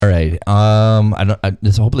All right.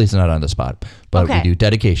 Hopefully it's not on the spot, but we do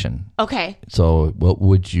dedication. Okay. So what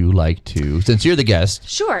would you like to, since you're the guest?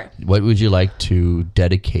 Sure. What would you like to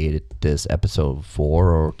dedicate this episode for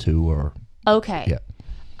or to or? Okay. Yeah.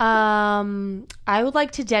 I would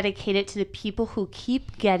like to dedicate it to the people who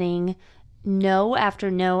keep getting no after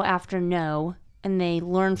no after no, and they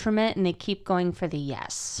learn from it and they keep going for the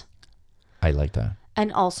yes. I like that.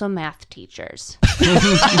 And also math teachers.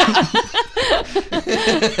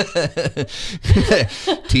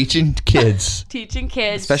 Teaching kids.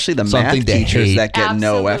 Especially the math teachers that get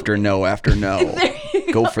no after no after no.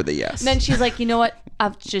 Go for the yes. And then she's like, you know what?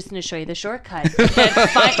 I'm just going to show you the shortcut. Okay,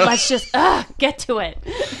 fine. Let's just get to it.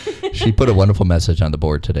 She put a wonderful message on the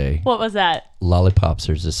board today. What was that? Lollipops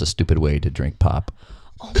are just a stupid way to drink pop.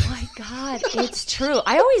 Oh my God, it's true.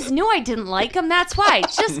 I always knew I didn't like them. That's why.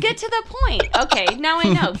 Just get to the point. Okay, now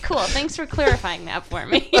I know. Cool. Thanks for clarifying that for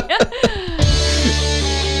me.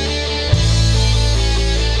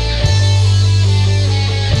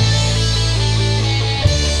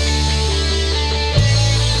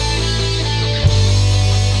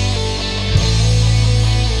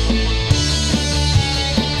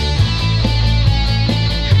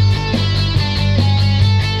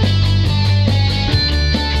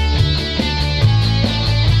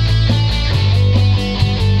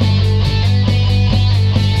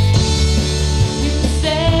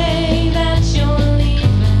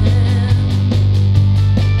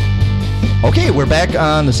 Okay, we're back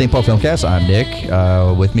on the St. Paul Filmcast. I'm Nick.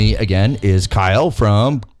 With me again is Kyle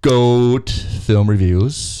from GOAT Film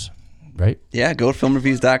Reviews, right? Yeah,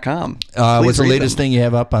 goatfilmreviews.com. What's the latest thing you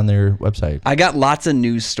have up on their website? I got lots of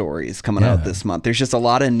news stories coming out this month. There's just a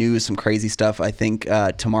lot of news, some crazy stuff. I think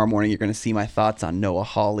tomorrow morning you're going to see my thoughts on Noah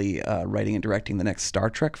Hawley writing and directing the next Star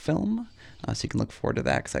Trek film. So you can look forward to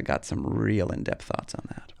that because I got some real in-depth thoughts on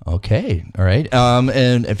that. Okay. All right.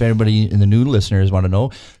 And if anybody in the new listeners want to know,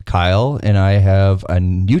 Kyle and I have a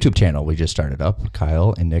YouTube channel we just started up,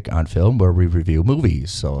 Kyle and Nick on Film, where we review movies.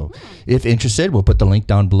 So if interested, we'll put the link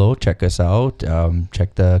down below. Check us out.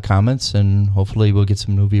 Check the comments, and hopefully we'll get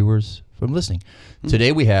some new viewers from listening.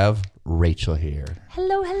 Today we have Rachel here.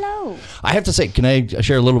 Hello, hello. I have to say, can I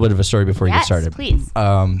share a little bit of a story before you get started? Please.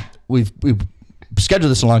 We've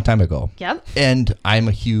scheduled this a long time ago. Yep. And I'm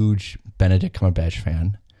a huge Benedict Cumberbatch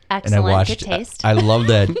fan. Excellent. And I watched, good taste. I love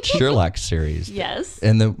that Sherlock series. Yes.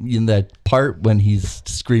 And in that part when he's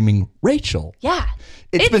screaming, Rachel. Yeah.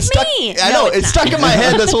 It's been stuck. Me. I know. It's stuck in my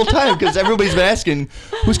head this whole time because everybody's been asking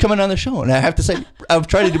who's coming on the show. And I have to say, I've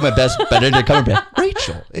tried to do my best Benedict Cumberbatch.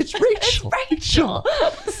 Rachel. It's Rachel. It's Rachel.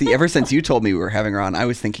 See, ever since you told me we were having her on, I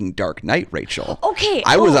was thinking Dark Knight Rachel. Okay.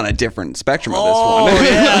 I was on a different spectrum of this one. Oh,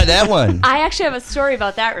 yeah, that one. I actually have a story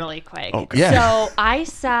about that really quick. Okay. Yeah. So I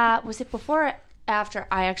saw, was it before or after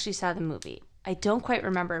I actually saw the movie? I don't quite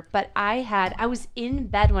remember, but I was in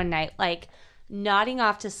bed one night, like nodding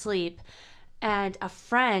off to sleep, and a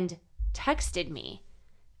friend texted me.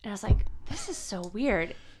 And I was like, this is so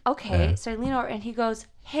weird. Okay. So I lean over and he goes,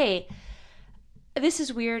 hey, this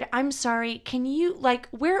is weird. I'm sorry. Can you, like,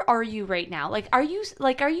 where are you right now? Like, are you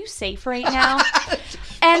safe right now?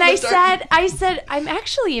 And I said, I'm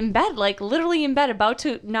actually in bed, like literally in bed, about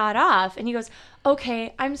to nod off. And he goes,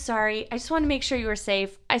 okay, I'm sorry. I just want to make sure you were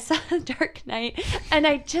safe. I saw The Dark Knight and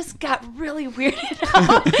I just got really weirded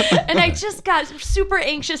out. And I just got super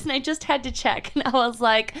anxious and I just had to check. And I was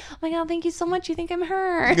like, oh my God, thank you so much. You think I'm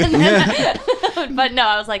her? And then, but no,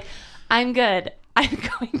 I was like, I'm good. I'm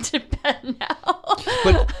going to bed now.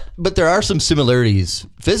 But there are some similarities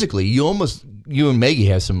physically. You and Maggie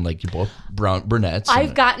have some, like, you both brunettes.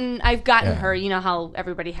 I've gotten her. You know how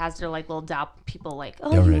everybody has their like little doll people, like,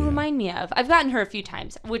 you remind me of. I've gotten her a few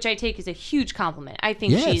times, which I take as a huge compliment. I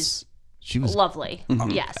think she was lovely.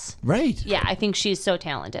 Mm-hmm. Yes. Right. Yeah, I think she's so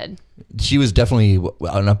talented. She was definitely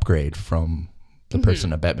an upgrade from the person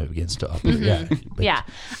that Batman Begins to up. Mm-hmm. Yeah.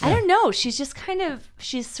 I don't know. She's just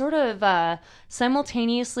she's sort of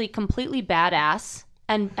simultaneously completely badass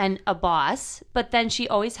and a boss, but then she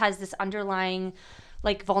always has this underlying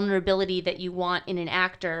like vulnerability that you want in an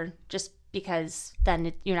actor, just because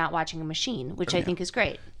then you're not watching a machine, which I think is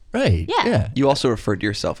great. Right. Yeah. You also referred to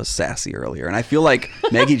yourself as sassy earlier, and I feel like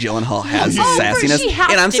Maggie Gyllenhaal has sassiness,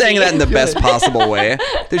 and I'm saying that in the best possible way.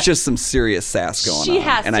 There's just some serious sass going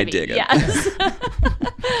on, and I dig it. Yes.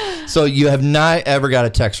 So you have not ever got a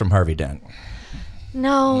text from Harvey Dent?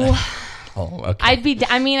 No. Oh, okay.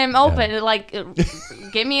 I'm open. Like,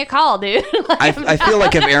 give me a call, dude. I feel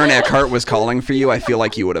like if Aaron Eckhart was calling for you, I feel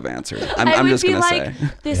like you would have answered. I'm just going to say.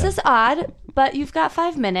 This is odd, but you've got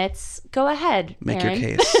 5 minutes. Go ahead, Make Aaron.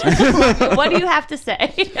 your case. What do you have to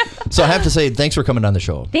say? So I have to say, thanks for coming on the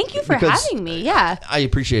show. Thank you for having me. Yeah. I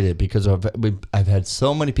appreciate it because I've had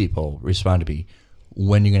so many people respond to me,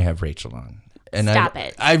 when you're going to have Rachel on. And Stop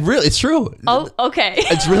it. It's true. Oh, okay.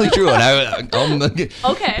 It's really true. And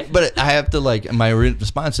Okay. But I have to my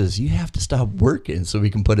response is, you have to stop working so we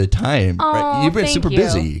can put a time. Oh, right? You've been thank super you.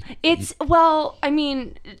 busy.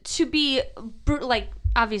 To be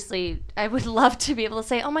obviously, I would love to be able to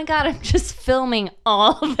say, oh my God, I'm just filming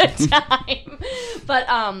all the time. But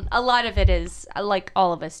a lot of it is like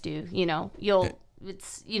all of us do,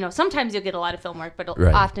 sometimes you'll get a lot of film work, but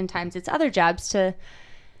oftentimes it's other jobs to,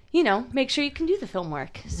 make sure you can do the film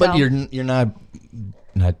work. So. But you're not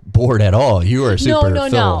bored at all. You are super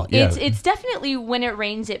No. Yeah. It's definitely when it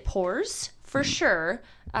rains, it pours for sure.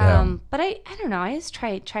 Yeah. But I don't know. I just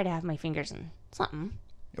try to have my fingers in something.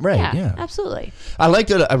 Right. Yeah. Absolutely. I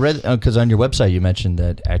liked it. I read because on your website you mentioned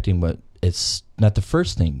that acting, it's not the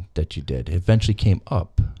first thing that you did. It eventually came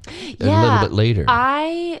up a little bit later.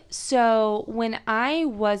 So when I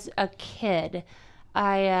was a kid,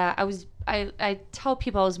 I tell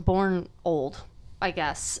people I was born old, I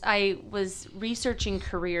guess. I was researching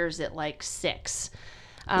careers at 6.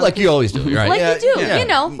 Like you always do, right? Like you do,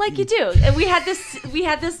 like you do. And we had these,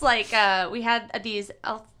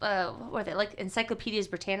 what are they, like Encyclopedias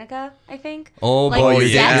Britannica, I think. Oh, like boy,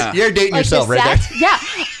 yeah. You're dating yourself right there. Yeah.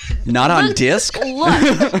 Not on disc?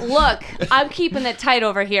 Look, I'm keeping it tight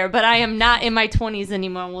over here, but I am not in my 20s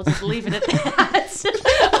anymore. We'll just leave it at that.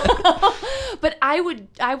 But I would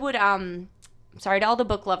sorry to all the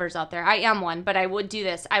book lovers out there. I am one, but I would do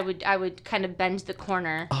this. I would kind of bend the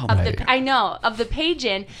corner of the page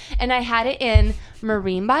in, and I had it in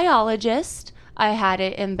marine biologist. I had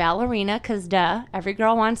it in ballerina, because every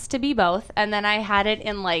girl wants to be both. And then I had it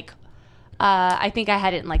in I think I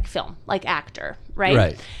had it in film, actor, right?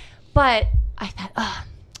 Right. But I thought,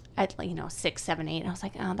 at 6, 7, 8, and I was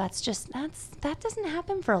like, oh, that doesn't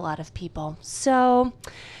happen for a lot of people. So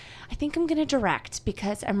I think I'm going to direct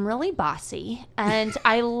because I'm really bossy and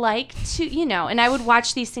I like to, and I would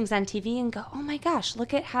watch these things on TV and go, oh my gosh,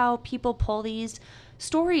 look at how people pull these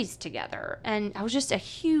stories together. And I was just a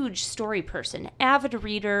huge story person, avid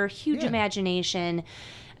reader, huge imagination.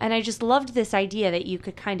 And I just loved this idea that you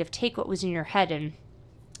could kind of take what was in your head and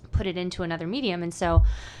put it into another medium. And so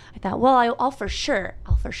I thought, well, I'll for sure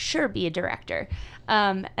be a director.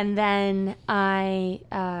 And then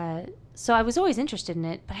so I was always interested in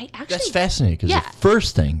it, but I actually... That's fascinating, because the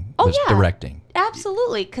first thing was directing.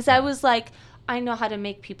 Absolutely, because I was like, I know how to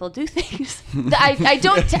make people do things. I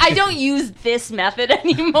don't use this method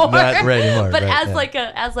anymore. Not right anymore. But right,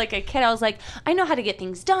 as a kid, I was like, I know how to get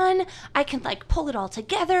things done. I can pull it all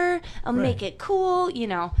together and make it cool,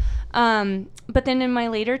 But then in my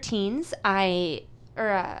later teens,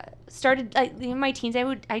 started in my teens.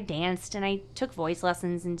 I danced and I took voice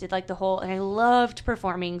lessons and did the whole, and I loved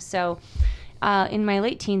performing. So in my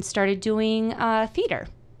late teens, started doing theater,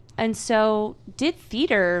 and so did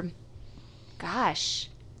theater. Gosh,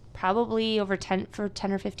 probably over 10 or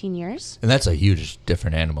 15 years. And that's a huge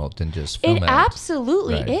different animal than just film. It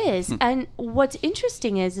absolutely is. And what's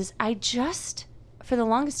interesting is I just, for the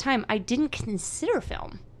longest time, I didn't consider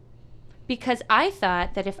film. Because I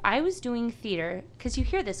thought that if I was doing theater, because you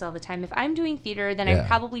hear this all the time, if I'm doing theater, then I'm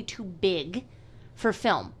probably too big for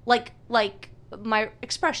film. Like my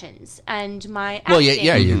expressions and my acting. Well,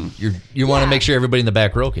 you want to make sure everybody in the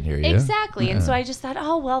back row can hear you. Exactly. And so I just thought,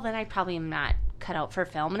 oh, well, then I probably am not cut out for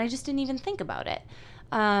film. And I just didn't even think about it.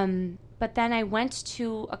 But then I went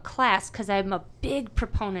to a class, because I'm a big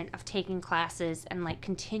proponent of taking classes and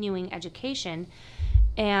continuing education.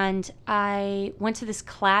 And I went to this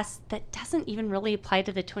class that doesn't even really apply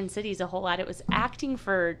to the Twin Cities a whole lot. It was acting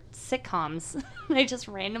for sitcoms. I just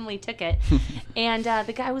randomly took it. And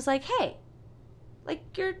the guy was like, hey,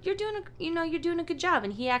 you're doing a good job.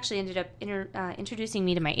 And he actually ended up introducing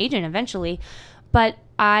me to my agent eventually. But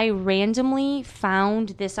I randomly found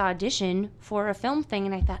this audition for a film thing,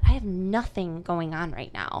 and I thought, I have nothing going on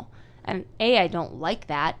right now. And A, I don't like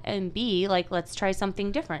that, and B, let's try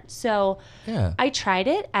something different. So I tried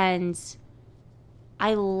it, and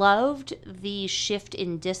I loved the shift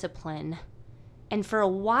in discipline. And for a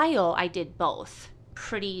while, I did both,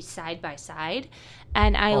 pretty side by side.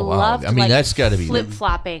 And I loved that's gotta be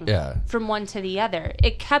flip-flopping from one to the other.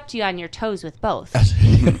 It kept you on your toes with both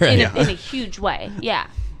right. in a huge way. Yeah.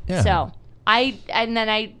 So I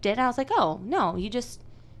was like, oh, no, you just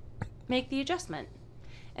make the adjustment.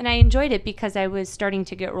 And I enjoyed it because I was starting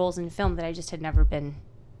to get roles in film that I just had never been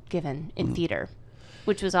given in theater,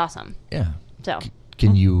 which was awesome. Yeah. So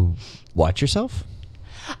Can you watch yourself?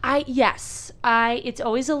 It's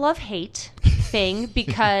always a love-hate thing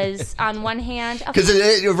because on one hand, Because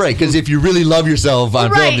if you really love yourself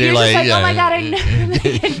on film, you're you're just like, yeah. oh my God, I never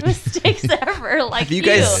make mistakes ever. Like, Have you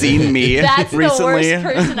guys seen me That's recently? the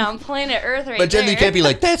worst person on planet Earth right But then there. you can't be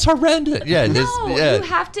like, that's horrendous. Yeah, No,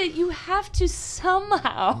 you have to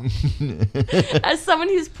somehow, as someone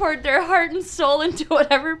who's poured their heart and soul into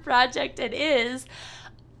whatever project it is,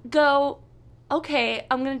 go, okay,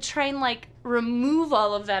 I'm going to try and like remove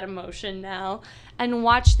all of that emotion now and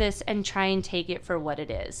watch this and try and take it for what it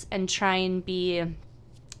is and try and be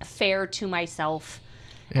fair to myself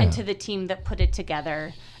and to the team that put it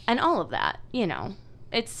together and all of that. You know,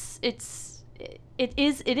 it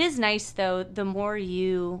is nice though. The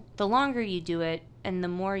longer you do it and the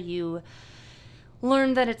more you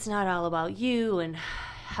learn that it's not all about you and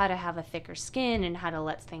how to have a thicker skin and how to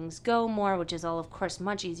let things go more, which is all, of course,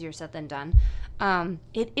 much easier said than done.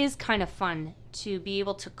 It is kind of fun to be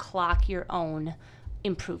able to clock your own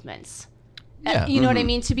improvements. Yeah. You know what I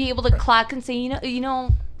mean? To be able to clock and say, you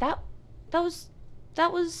know that was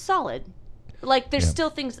solid. Like there's still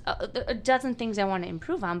things, a dozen things I want to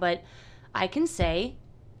improve on, but I can say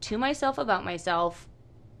to myself about myself,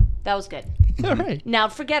 that was good. All right. Now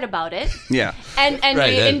forget about it. Yeah.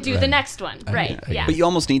 And do the next one. Right. Yeah. But you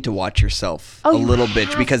almost need to watch yourself a you little bit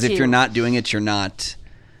have because if to. you're not doing it, you're not.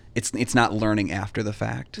 It's not learning after the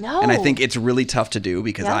fact. No. And I think it's really tough to do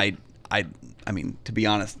because Yep. I mean, to be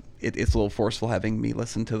honest, it's a little forceful having me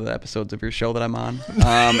listen to the episodes of your show that I'm on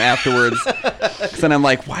afterwards. Because then I'm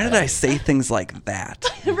like, why did I say things like that?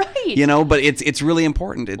 Right. You know, but it's really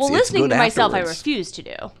important. It's listening good to myself, I afterwards. refuse to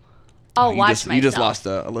do. I'll watch myself. You just lost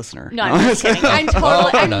a listener. No, I'm just kidding. I'm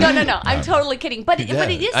totally. no. I'm totally kidding. But it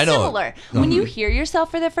is I know. similar. When you hear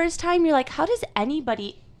yourself for the first time, you're like, how does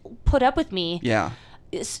anybody put up with me? Yeah.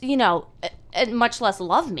 You know, and much less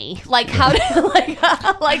love me. Like how do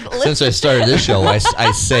like Since I started this show, I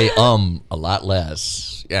say a lot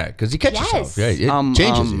less. Yeah, because you catch yourself. Yeah, it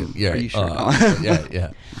changes you. Yeah, are you sure?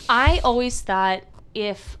 Yeah. I always thought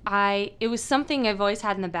it was something I've always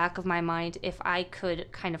had in the back of my mind, if I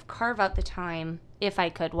could kind of carve out the time, if I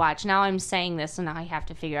could watch. Now I'm saying this and now I have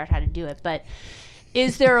to figure out how to do it, but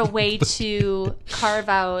is there a way to carve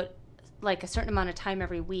out like a certain amount of time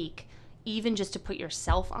every week, even just to put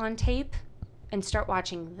yourself on tape and start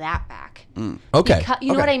watching that back? Okay.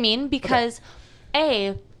 You know what I mean? Because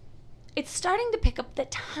it's starting to pick up the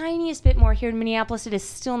tiniest bit more here in Minneapolis. It is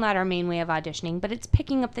still not our main way of auditioning, but it's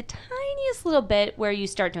picking up the tiniest little bit where you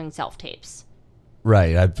start doing self-tapes.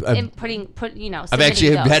 Right. I've I've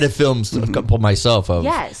actually had to film a couple myself of.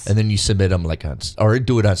 Yes. And then you submit them like or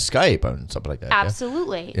do it on Skype or something like that.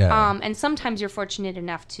 Absolutely. Yeah. And sometimes you're fortunate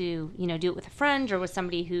enough to, do it with a friend or with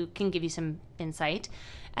somebody who can give you some insight.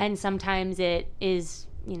 And sometimes it is,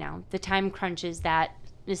 the time crunches that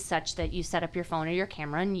is such that you set up your phone or your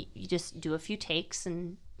camera and you just do a few takes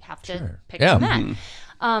and have to pick from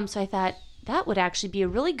that. So I thought that would actually be a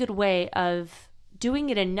really good way of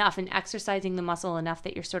doing it enough and exercising the muscle enough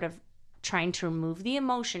that you're sort of trying to remove the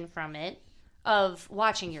emotion from it of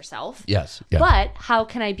watching yourself. Yes. Yeah. But how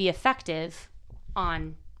can I be effective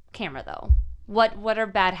on camera though? What are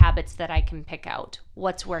bad habits that I can pick out?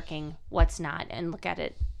 What's working, what's not, and look at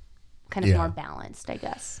it kind of more balanced, I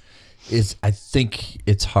guess. I think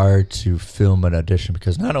it's hard to film an audition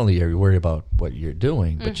because not only are you worried about what you're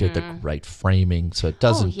doing, but you have the right framing so it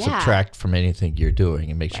doesn't subtract from anything you're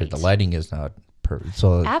doing and make sure the lighting is not perfect.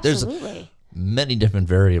 So there's many different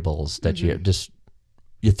variables that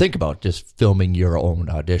you think about just filming your own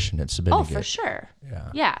audition and submitting it. Oh, for sure.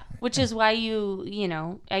 Yeah. Which is why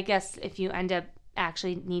I guess if you end up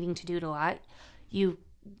actually needing to do it a lot, you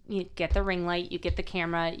get the ring light, you get the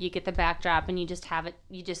camera, you get the backdrop, and you just have it,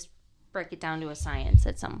 you just break it down to a science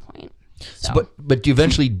at some point. So. But you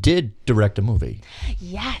eventually did direct a movie.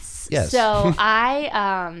 Yes. Yes. So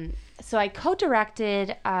I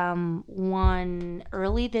co-directed one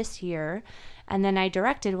early this year, and then I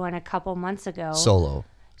directed one a couple months ago. Solo.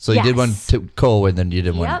 So you did one to co, and then you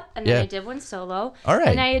did one. Yep, and then I did one solo. All right.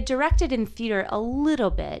 And I had directed in theater a little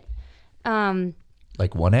bit.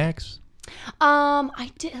 Like one acts?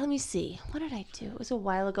 I did. Let me see. What did I do? It was a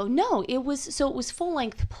while ago. No, it was full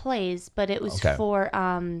length plays, but it was for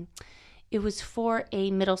a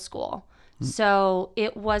middle school. So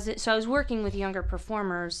it wasn't. So I was working with younger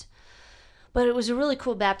performers, but it was a really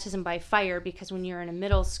cool baptism by fire because when you're in a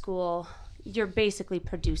middle school, you're basically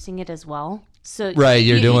producing it as well. So Right,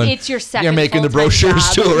 it's your second. You're making the full-time brochures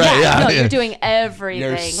job. too, right? Yeah, no, yeah. you're doing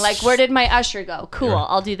everything. Like, where did my usher go? Cool,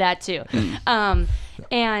 I'll do that too.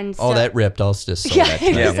 And so, that ripped. I'll just sew yeah, that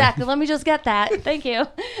tonight. exactly. Let me just get that. Thank you.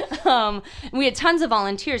 We had tons of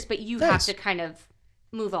volunteers, but you have to kind of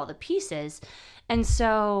move all the pieces. And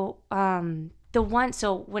so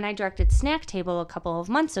when I directed Snack Table a couple of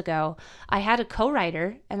months ago, I had a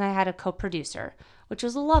co-writer and I had a co-producer, which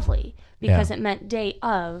was lovely because it meant day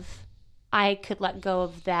of, I could let go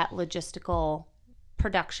of that logistical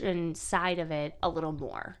production side of it a little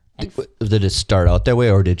more. And Did it start out that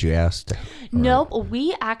way, or did you ask? nope,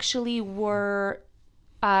 we actually were.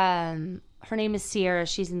 Her name is Sierra.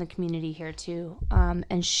 She's in the community here too,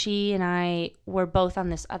 and she and I were both on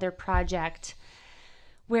this other project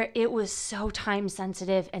where it was so time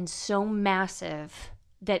sensitive and so massive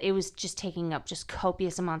that it was just taking up just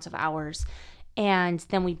copious amounts of hours. And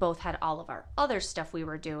then we both had all of our other stuff we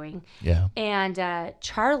were doing. Yeah. And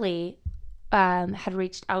Charlie had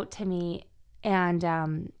reached out to me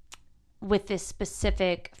and with this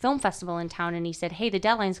specific film festival in town, and he said, hey, the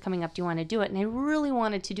deadline's coming up. Do you want to do it? And I really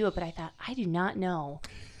wanted to do it, but I thought, I do not know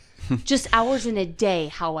just hours in a day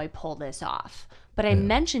how I pull this off. But I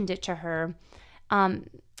mentioned it to her,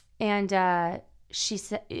 and she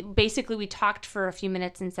said, basically we talked for a few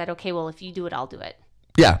minutes and said, okay, well, if you do it, I'll do it.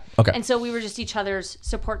 Yeah. Okay. And so we were just each other's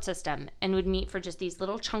support system and would meet for just these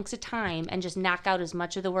little chunks of time and just knock out as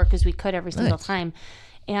much of the work as we could every single time.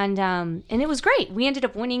 And it was great. We ended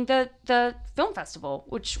up winning the film festival,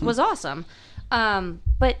 which was awesome.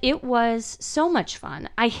 But it was so much fun.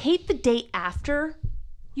 I hate the day after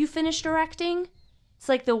you finish directing. It's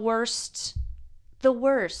like the worst. The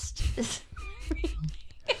worst.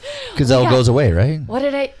 Because it all goes away, right? What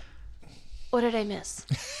did I miss?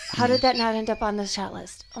 How did that not end up on the shot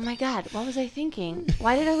list? Oh my God, what was I thinking?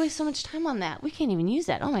 Why did I waste so much time on that? We can't even use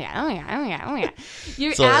that. Oh my God.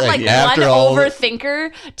 You So, add like, one after all-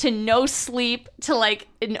 overthinker to no sleep to like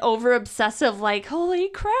an over obsessive like, holy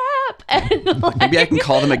crap. And like, Maybe I can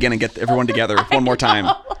call them again and get everyone together one more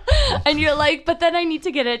time. and you're like, but then I need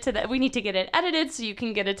to get it to that. We need to get it edited so you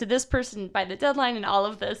can get it to this person by the deadline and all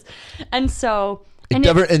of this. And so... And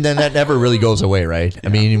then that never really goes away, right? I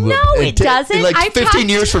mean, No, it doesn't. Like I've 15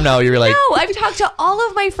 years from now, you're like, No, I've talked to all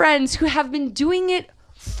of my friends who have been doing it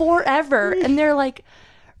forever, and they're like,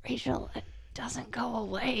 Rachel, it doesn't go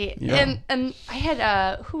away. Yeah. And I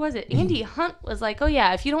had who was it? Andy Hunt was like, oh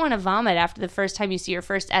yeah, if you don't want to vomit after the first time you see your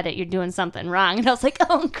first edit, you're doing something wrong. And I was like,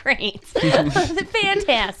 oh great,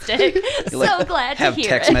 fantastic, so glad to Have hear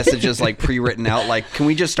text it. messages like pre-written out, like, can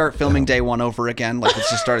we just start filming day one over again? Like, let's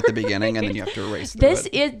just start at the beginning, and then you have to erase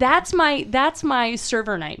That's my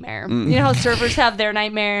server nightmare. You know how servers have their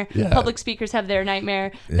nightmare, public speakers have their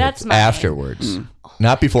nightmare. That's my afterwards,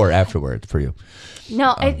 not before. Afterwards for you.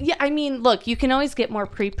 No, I mean, look, you can always get more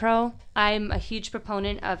pre-pro. I'm a huge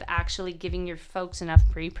proponent of actually giving your folks enough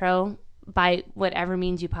pre-pro by whatever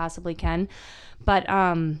means you possibly can. But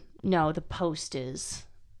no, the post is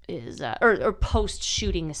or post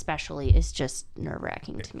shooting especially is just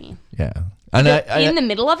nerve-wracking to me. Yeah, and In the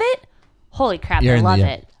middle of it, holy crap, I love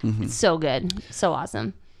it. It's so good, so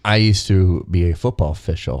awesome. I used to be a football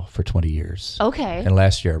official for 20 years. Okay. And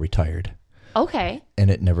last year I retired. Okay. And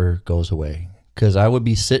it never goes away. Because I would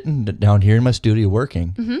be sitting down here in my studio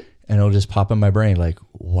working, and it'll just pop in my brain like,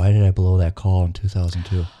 why did I blow that call in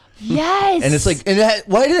 2002? Yes. And it's like,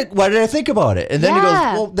 why did I think about it? And then it goes,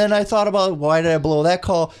 Yeah. well, then I thought about why did I blow that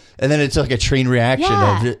call? And then it's like a train reaction.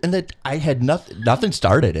 Yeah. And that I had nothing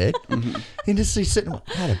started it. And just like sitting, God,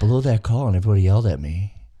 I blew that call and everybody yelled at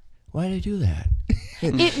me. Why did I do that?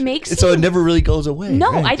 It makes So me it never really goes away.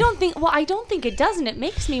 No, right? I don't think it does. And it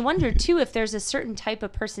makes me wonder, too, if there's a certain type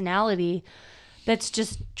of personality that's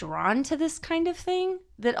just drawn to this kind of thing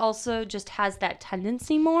that also just has that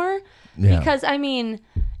tendency more. Yeah. Because, I mean,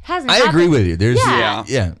 I agree with you. There's Yeah.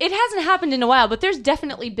 yeah. It hasn't happened in a while, but there's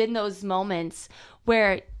definitely been those moments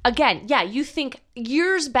where, again, yeah, you think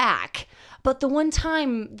years back, but the one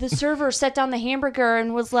time the server set down the hamburger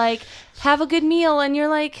and was like, have a good meal, and you're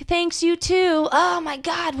like, thanks, you too. Oh my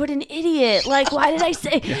God, what an idiot. Like, why did I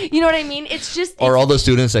say, you know what I mean? It's just, Or all those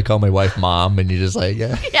students that call my wife mom, and you're just like,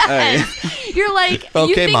 yeah. yes. You're like, you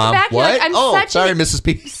Okay, think mom. back, you're What? like, I'm Oh, such sorry, an, Mrs.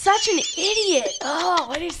 P. such an idiot. Oh,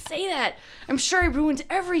 why did I say that? I'm sure I ruined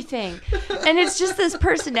everything. And it's just this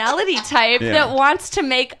personality type that wants to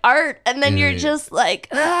make art. And then you're just like,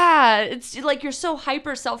 it's like you're so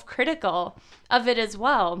hyper self-critical of it as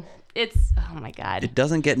well. it's oh my God. It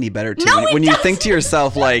doesn't get any better too. No, when you think to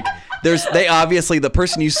yourself like they obviously the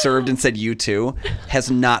person you served and said you too has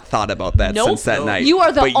not thought about that Nope. since that night. You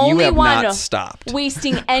are the but only you have one not stopped.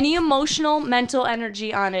 wasting any emotional mental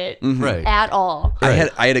energy on it Right. at all. I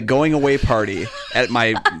had a going away party at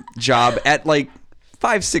my job at like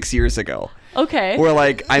 5-6 years ago. Okay. Where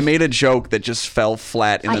like I made a joke that just fell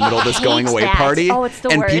flat in the middle of this hate going away that. party. Oh, it's the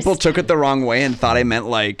and worst. people took it the wrong way and thought I meant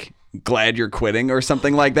like glad you're quitting or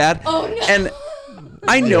something like that. Oh, no. And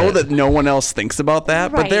I know that no one else thinks about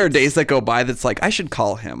that, but there are Right. days that go by that's like I should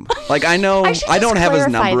call him. Like I know I should I don't just have his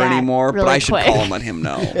clarify number that anymore, but really I should quick. call him, let him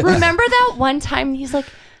know. Remember that one time he's like,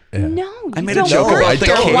 no, you I made a don't joke work about the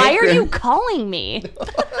here. cake. Why are you calling me?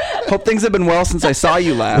 Hope things have been well since I saw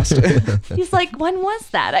you last. He's like, when was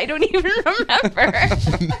that? I don't even remember.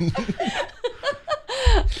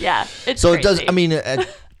 Yeah, it's So crazy. it does. I mean,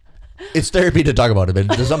 it's therapy to talk about it,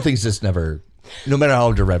 but some things just never. No matter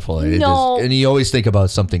how dreadful it is, No. and you always think about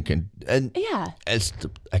something. And Yeah.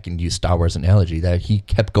 I can use Star Wars analogy that he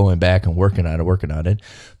kept going back and working on it.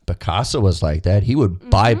 Picasso was like that. He would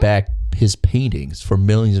buy back his paintings for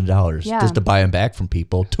millions of dollars Yeah. just to buy them back from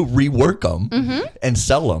people to rework them and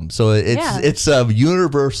sell them. So it's a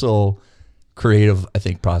universal creative, I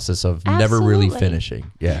think, process of never really Absolutely.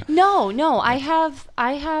 finishing. Yeah. No. I have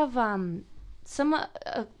some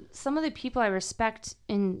of the people I respect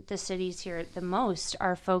in the cities here the most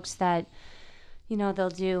are folks that, you know, they'll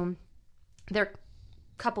do their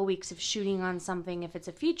couple weeks of shooting on something if it's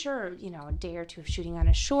a feature, or, you know, a day or two of shooting on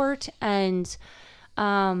a short, and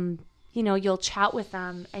you know, you'll chat with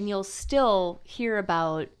them and you'll still hear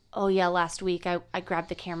about, oh yeah, last week I grabbed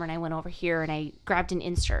the camera and I went over here and I grabbed an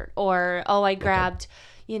insert, or I grabbed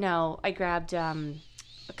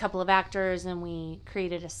a couple of actors and we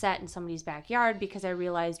created a set in somebody's backyard because I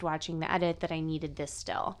realized watching the edit that I needed this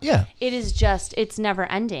still. Yeah. It is just, it's never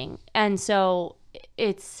ending. And so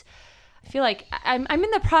I feel like I'm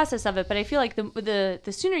in the process of it, but I feel like the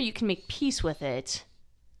sooner you can make peace with it,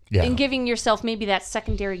 Yeah. and giving yourself maybe that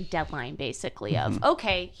secondary deadline, basically, of,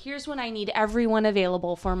 okay, here's when I need everyone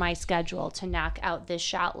available for my schedule to knock out this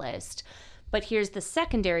shot list. But here's the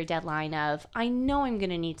secondary deadline of, I know I'm going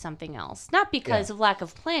to need something else. Not because of lack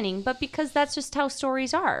of planning, but because that's just how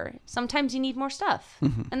stories are. Sometimes you need more stuff,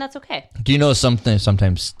 and that's okay. Do you know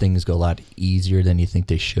sometimes things go a lot easier than you think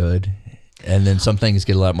they should? And then some things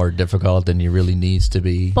get a lot more difficult than you really needs to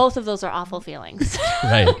be. Both of those are awful feelings.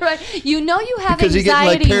 Right. Right. You know you have Because you get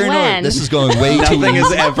like anxiety paranoid. when This is going way too Nothing is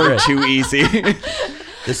easy. ever too easy.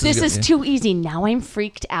 this is too easy. Now I'm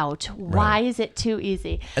freaked out. Why is it too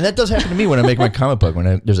easy? And that does happen to me when I make my comic book.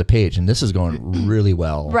 There's a page and this is going really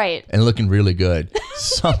well, Right. and looking really good.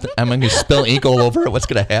 I'm going to spill ink all over it. What's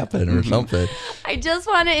going to happen or something? I just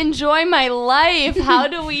want to enjoy my life. How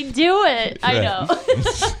do we do it? I know.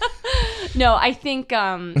 No, I think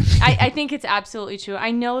I think it's absolutely true.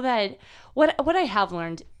 I know that what I have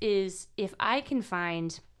learned is if I can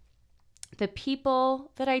find the people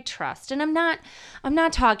that I trust, and I'm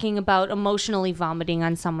not talking about emotionally vomiting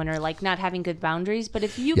on someone or like not having good boundaries, but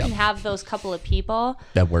if you can have those couple of people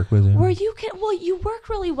That work with you? where you work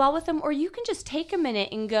really well with them, or you can just take a minute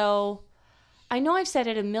and go, I know I've said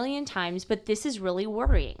it a million times, but this is really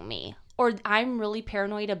worrying me, or I'm really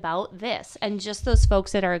paranoid about this. And just those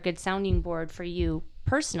folks that are a good sounding board for you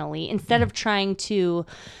personally, instead of trying to,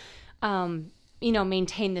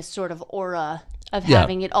 maintain this sort of aura of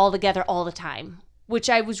having it all together all the time, which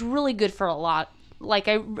I was really good for a lot. Like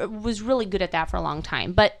I was really good at that for a long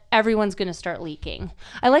time, but everyone's going to start leaking.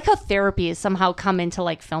 I like how therapy has somehow come into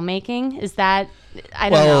like filmmaking. Is that, I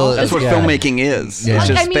don't know. That's what filmmaking is. Yeah. It's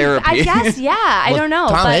just I mean, therapy. I guess, yeah. I don't know.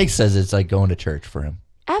 Tom but Hanks says it's like going to church for him,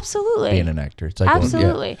 absolutely. being an actor. It's like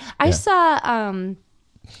Absolutely. I Yeah.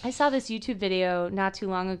 saw this YouTube video not too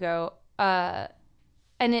long ago, and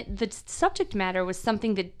the subject matter was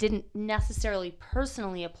something that didn't necessarily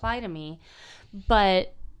personally apply to me,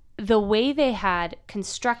 but the way they had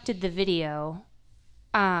constructed the video,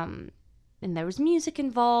 and there was music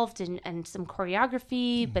involved and some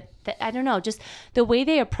choreography, but I don't know, just the way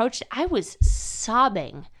they approached it, I was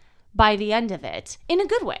sobbing by the end of it, in a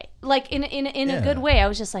good way. Like in a good way. I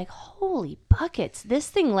was just like, holy buckets, this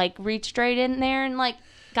thing like reached right in there and like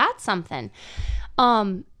got something.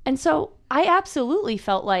 And so I absolutely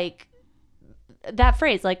felt like that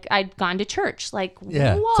phrase, like I'd gone to church, like,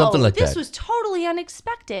 Yeah, whoa, something like this that. was totally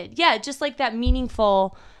unexpected. Yeah, just like that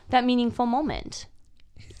meaningful moment.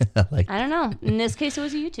 Like, I don't know. In this case, it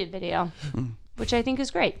was a YouTube video, which I think is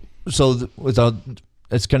great. so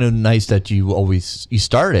it's kind of nice that you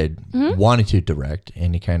started wanting to direct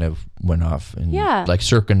and you kind of went off and Yeah. like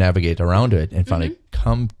circumnavigate around it and finally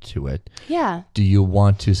come to it, Yeah. do you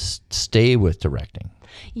want to stay with directing?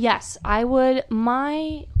 Yes, I would.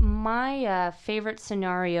 My favorite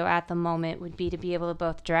scenario at the moment would be to be able to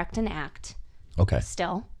both direct and act. Okay.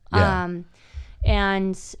 Still. Yeah.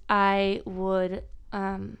 And I would.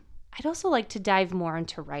 I'd also like to dive more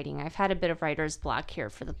into writing. I've had a bit of writer's block here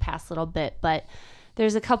for the past little bit, but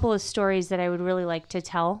there's a couple of stories that I would really like to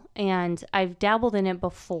tell, and I've dabbled in it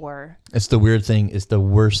before. It's the weird thing. It's the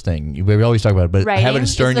worst thing. We always talk about it, but Writing having a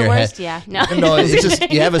stir is in the your worst? head. Yeah, no. No, it's just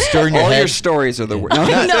you have a stir in your All head. your stories are the worst.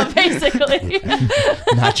 No, basically.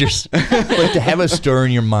 Not just, but to have a stir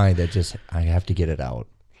in your mind that just I have to get it out.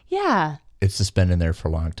 Yeah. It's just been in there for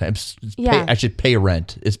a long time. Yeah. I should pay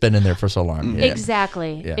rent. It's been in there for so long. Yeah.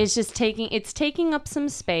 Exactly. Yeah. It's just taking up some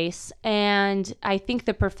space, and I think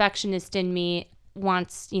the perfectionist in me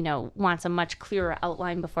wants a much clearer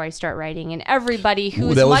outline before I start writing. And everybody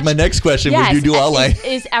who's that was my next question. Would you do outline?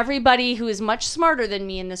 Is everybody who is much smarter than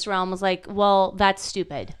me in this realm was like, well, that's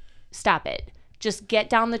stupid. Stop it. Just get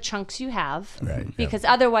down the chunks you have, Right, because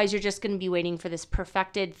otherwise you're just going to be waiting for this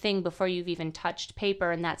perfected thing before you've even touched paper,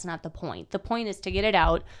 and that's not the point. The point is to get it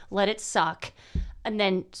out, let it suck, and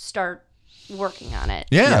then start working on it.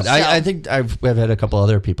 Yeah, So- I think I've had a couple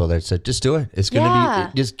other people that said, just do it. It's going to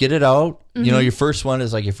be, just get it out. You know, your first one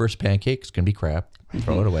is like your first pancake. It's going to be crap.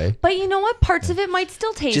 Throw it away. But you know what? Parts of it might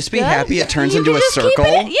still taste Just be good. happy it turns You into can a just keep circle,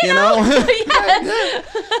 it, you know?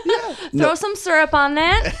 Yes. Throw some syrup on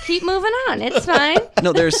that. Keep moving on. It's fine.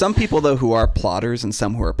 No, there's some people though who are plotters and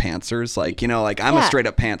some who are pantsers. Like, like I'm a Yeah. straight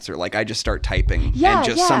up pantser. Like I just start typing Yeah, and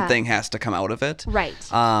just yeah. something has to come out of it. Right.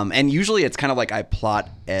 And usually it's kind of like I plot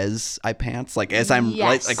as I pants. Like as I'm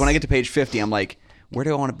Yes. like when I get to page 50, I'm like, where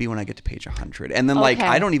do I want to be when I get to page 100? And then like Okay.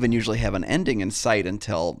 I don't even usually have an ending in sight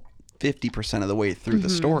until 50% of the way through the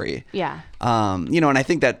story. Yeah. And I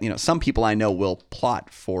think that, some people I know will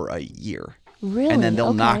plot for a year. Really? And then they'll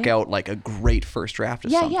Okay. knock out like a great first draft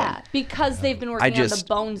of something. Yeah, because they've been working on the just-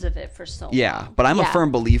 bones of it for so long. Yeah, but I'm a Yeah.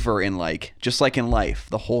 firm believer in just like in life,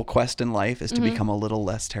 the whole quest in life is to become a little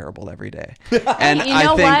less terrible every day. And You I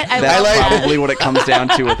know think what? I that's love that. probably what it comes down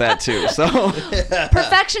to with that too. So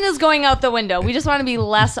Perfection is going out the window. We just want to be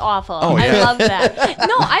less awful. Oh, I yeah. love that.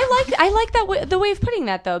 No, I like that the way of putting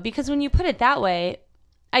that though, because when you put it that way,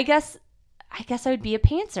 I guess I would be a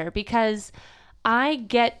pantser because I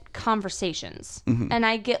get conversations and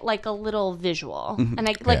I get like a little visual and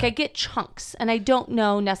I get chunks, and I don't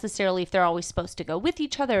know necessarily if they're always supposed to go with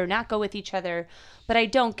each other or not go with each other, but I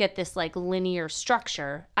don't get this like linear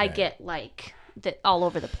structure. I get like all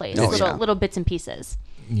over the place, Oh, yeah. little bits and pieces.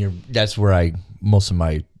 That's where most of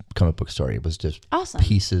my comic book story was just Awesome.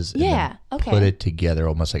 pieces. And Yeah, then okay. Put it together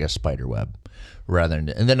almost like a spider web, rather than.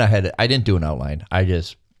 And then I didn't do an outline. I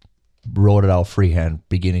just wrote it out freehand,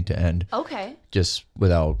 beginning to end. Okay. Just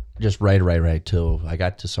write till I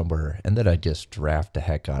got to somewhere, and then I just draft the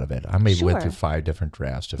heck out of it. I maybe went Sure. through 5 different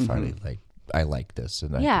drafts to finally I like this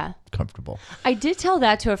and Yeah. I'm comfortable. I did tell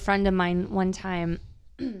that to a friend of mine one time.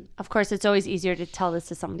 Of course, it's always easier to tell this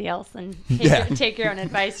to somebody else than take your own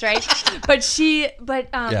advice, right? But she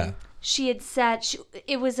had said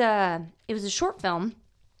it was a short film.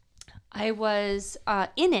 I was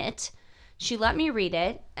in it. She let me read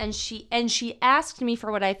it, and she asked me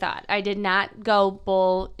for what I thought. I did not go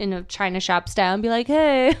bull in a China shop style and be like,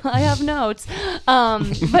 "Hey, I have notes."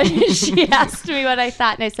 But she asked me what I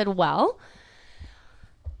thought, and I said, "Well,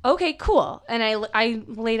 okay, cool." And I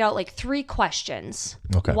laid out like 3 questions.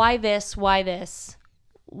 Okay. Why this? Why this?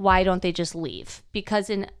 Why don't they just leave? Because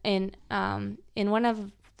in one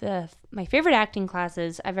of my favorite acting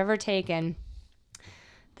classes I've ever taken,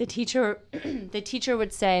 the teacher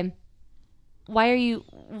would say, why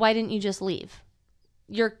didn't you just leave?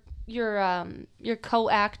 Your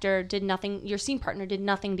co-actor did nothing, your scene partner did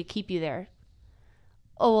nothing to keep you there.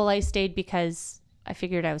 Oh, well, I stayed because I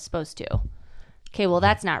figured I was supposed to. Okay, well,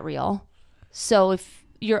 that's not real. So if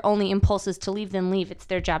your only impulse is to leave, then leave. It's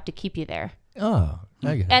their job to keep you there. Oh,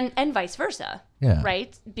 I get it. And vice versa. Yeah.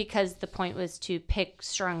 Right? Because the point was to pick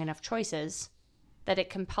strong enough choices that it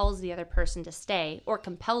compels the other person to stay or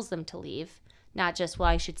compels them to leave, not just, well,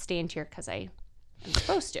 I should stand here because I am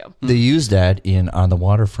supposed to. They use that in On the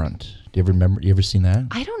Waterfront. Do you ever seen that?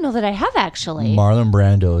 I don't know that I have actually. Marlon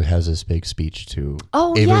Brando has this big speech to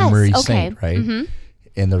Oh, Ava yes. Marie Okay. Saint, right?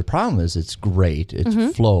 And the problem is it's great, it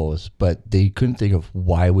flows, but they couldn't think of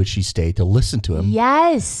why would she stay to listen to him.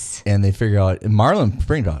 Yes. And they figure out, and Marlon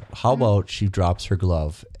figured out, how about she drops her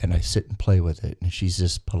glove and I sit and play with it, and she's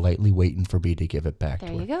just politely waiting for me to give it back There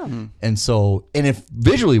to you her. go. And so, and it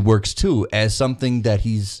visually works too as something that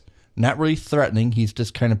he's not really threatening. He's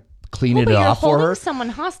just kind of cleaning but it you're off for holding her. someone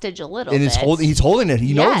hostage a little And bit. he's holding it.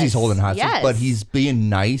 He knows he's Yes, holding hostage, yes. but he's being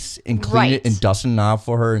nice and clean it Right. and dusting it off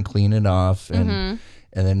for her and cleaning it off. And Mm-hmm.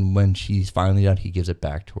 and then when she's finally done, he gives it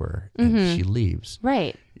back to her and she leaves.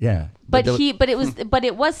 Right. Yeah. But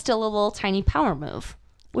it was still a little tiny power move,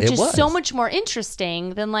 which It is so was. much more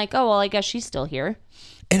interesting than like, oh well, I guess she's still here.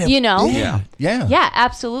 And You know? Yeah. Yeah,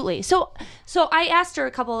 absolutely. So I asked her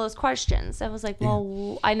a couple of those questions. I was like,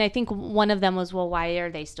 well, and I think one of them was, well, why are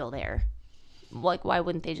they still there? Like, why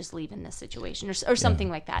wouldn't they just leave in this situation or something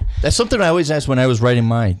like that? That's something I always asked when I was writing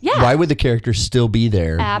mine. Yeah. Why would the characters still be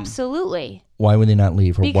there? Absolutely. Why would they not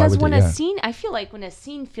leave? Or why Because would when they, a scene, I feel like when a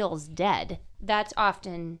scene feels dead, that's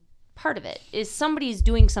often part of it. Is somebody's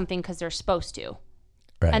doing something because they're supposed to.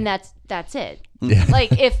 Right. And that's it. Yeah.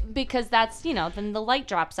 Like because that's, then the light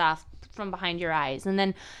drops off from behind your eyes and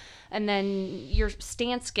then your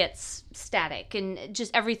stance gets static and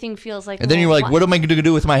just everything feels like, and then you're like, what am I going to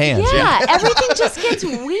do with my hands? Yeah, everything just gets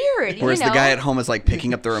weird. Whereas you know? the guy at home is like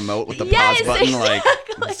picking up the remote with the Yes, pause button, like,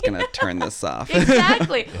 exactly. I'm just gonna turn this off.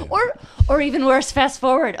 Exactly. Or even worse, fast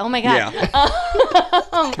forward. Oh my God.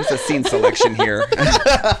 Yeah. There's a scene selection here.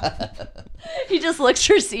 He just looks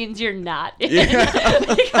for scenes you're not in.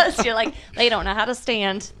 Because you're like, they don't know how to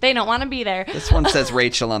stand. They don't want to be there. This one says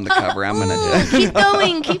Rachel on the cover. I'm gonna just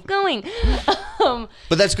Keep going.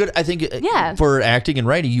 But that's good. I think Yeah. for acting and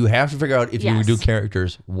writing, you have to figure out if you Yes. do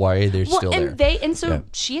characters, why they're still and there. So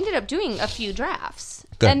she ended up doing a few drafts.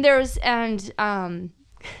 Good.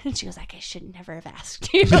 And she was like, I should never have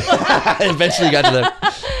asked you. Eventually got to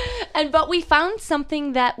the... But we found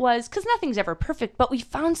something that was, because nothing's ever perfect, but we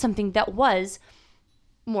found something that was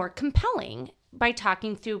more compelling by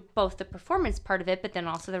talking through both the performance part of it, but then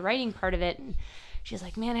also the writing part of it. And she's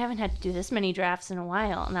like, man, I haven't had to do this many drafts in a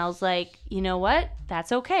while. And I was like, you know what?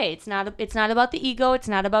 That's okay. It's not about the ego. It's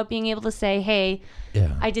not about being able to say, hey,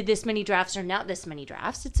 Yeah. I did this many drafts or not this many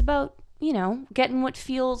drafts. It's about, getting what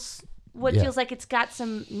feels like it's got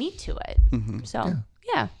some meat to it. So,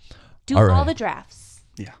 yeah. Do All all right. the drafts.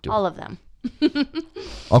 Yeah. All of them.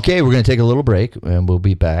 Okay, we're going to take a little break, and we'll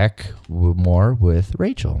be back with more with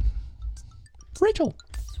Rachel. Rachel.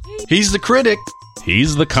 He's the critic,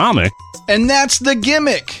 He's the comic. and that's the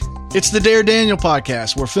gimmick. It's the Dare Daniel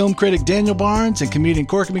podcast, where film critic Daniel Barnes and comedian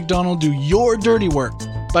Corky McDonald do your dirty work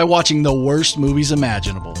by watching the worst movies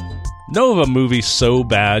imaginable. Know of a movie so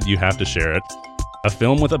bad you have to share it? A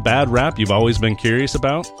film with a bad rap you've always been curious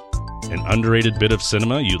about? An underrated bit of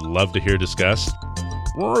cinema you'd love to hear discussed?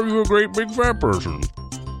 Or are you a great big fat person?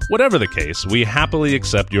 Whatever the case, we happily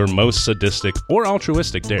accept your most sadistic or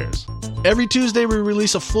altruistic dares. Every Tuesday, we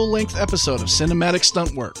release a full-length episode of cinematic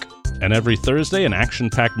stunt work. And every Thursday, an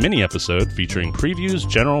action-packed mini-episode featuring previews,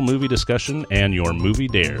 general movie discussion, and your movie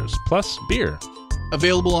dares, plus beer.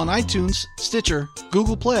 Available on iTunes, Stitcher,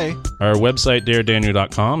 Google Play, Our website,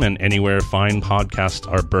 daredaniel.com, and anywhere fine podcasts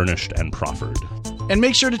are burnished and proffered. and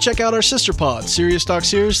make sure to check out our sister pods, Serious Talk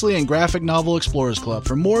Seriously and Graphic Novel Explorers Club,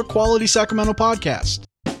 for more quality Sacramento podcasts.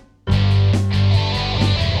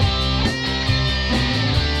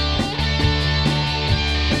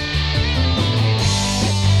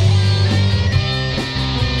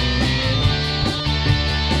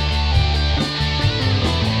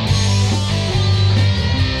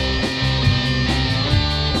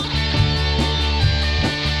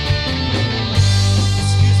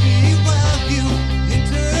 Excuse me while you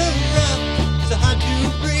interrupt. So hard to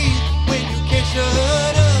breathe when you can't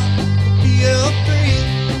shut up. Feel free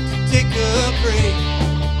to take a break.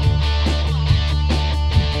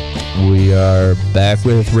 We are back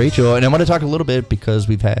with Rachel, and I want to talk a little bit because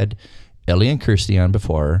we've had Ellie and Kirsty on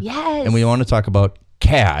before. Yes. And we want to talk about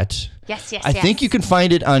Cat. Yes. I think you can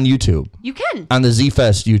find it on YouTube, You can. on the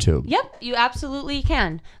Z-Fest YouTube. Yep, you absolutely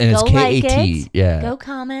can. And it's Go like K-A-T, it. yeah. Go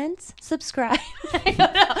comment, subscribe. I don't know.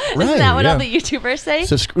 Right, Isn't that what yeah. all the YouTubers say?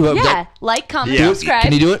 Well, yeah, that- like, comment, Yeah. subscribe.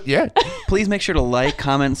 Can you do it? Yeah. Please make sure to like,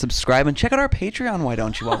 comment, subscribe, and check out our Patreon. Why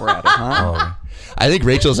don't you while we're at it, huh? Oh. I think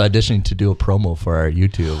Rachel's auditioning to do a promo for our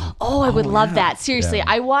YouTube, Oh, I would love that. Seriously, Yeah.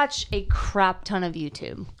 I watch a crap ton of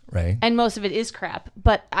YouTube, right? and most of it is crap.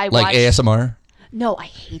 But I Like watch. ASMR. No, I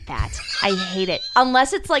hate that. I hate it.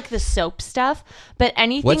 Unless it's like the soap stuff. But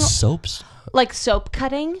anything What soaps? like soap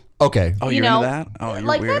cutting. Okay. Oh, You you're know, into that? Oh, you're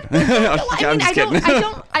like weird. that- no, I'm just kidding. I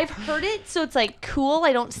don't. I've heard it, so it's like cool.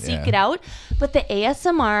 I don't seek Yeah. it out. But the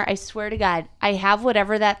ASMR, I swear to God, I have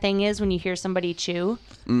whatever that thing is when you hear somebody chew,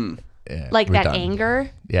 Yeah, like we're that done. anger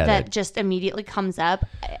Yeah, that that- just immediately comes up.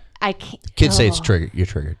 I can't. Kids say it's oh. triggered. You're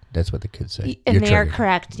triggered. That's what the kids say. And You're they are triggered.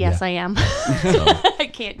 correct. Yes, Yeah. I am. I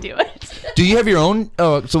can't do it. Do you have your own?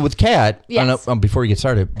 Oh, so with Cat, Yes. before we get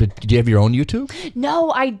started, but do you have your own YouTube?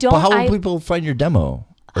 No, I don't. Well, how will I, people find your demo?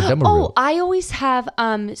 or demo Oh, reel? I always have.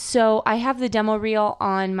 So I have the demo reel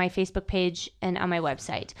on my Facebook page and on my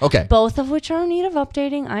website. Okay. Both of which are in need of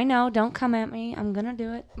updating. I know. Don't come at me. I'm gonna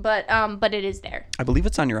do it. But it is there. I believe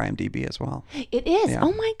it's on your IMDb as well. It is. Yeah.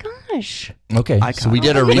 Oh my gosh. Okay, so we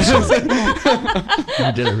did our research.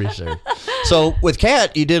 We did our research. So with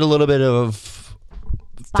Kat, you did a little bit of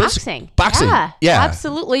Boxing. Boxing. Yeah.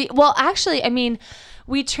 Absolutely. Well, actually, I mean,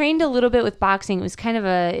 we trained a little bit with boxing. It was kind of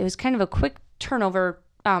a quick turnover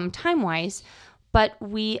time wise, but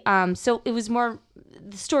we so it was more,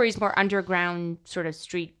 the story's more underground sort of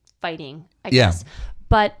street fighting, I guess.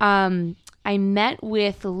 But I met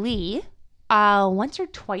with Lee once or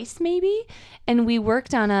twice maybe, and we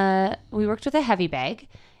worked with a heavy bag,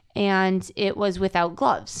 and it was without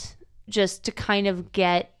gloves, just to kind of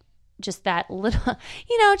get just that little,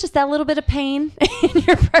 just that little bit of pain in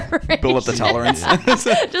your preparation. Build up the tolerance. Just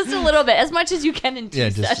a little bit, as much as you can in two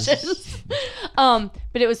just- sessions.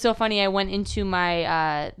 But it was so funny. I went into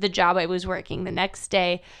my the job I was working the next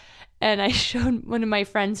day, and I showed one of my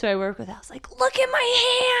friends who I work with. I was like, "Look at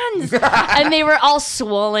my hands," and they were all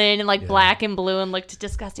swollen and like black and blue and looked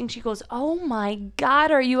disgusting. She goes, "Oh my God,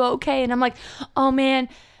 are you okay?" And I'm like, "Oh man,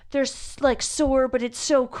 they're like sore, but it's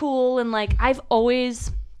so cool." And like I've always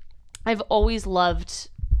loved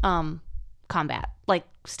combat, like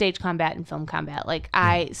stage combat and film combat. Like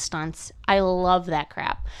stunts. I love that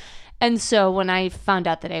crap. And so when I found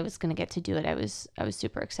out that I was going to get to do it, I was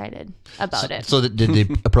super excited about it. So did they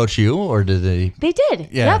approach you, or did they? They did.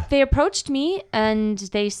 Yeah. Yep. They approached me and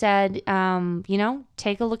they said,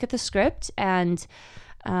 take a look at the script. And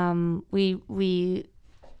we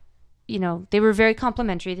they were very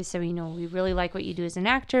complimentary. They said, we really like what you do as an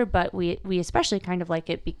actor, but we especially kind of like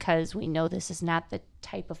it because we know this is not the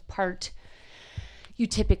type of part you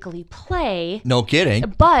typically play. No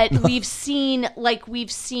kidding. But we've seen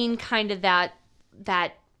kind of that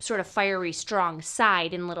sort of fiery, strong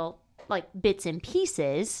side in little like bits and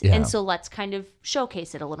pieces. Yeah. And so let's kind of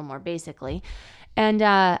showcase it a little more, basically. And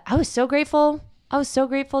I was so grateful.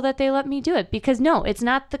 That they let me do it, because no, it's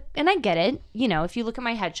not and I get it. If you look at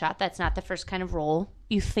my headshot, that's not the first kind of role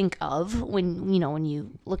you think of when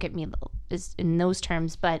you look at me in those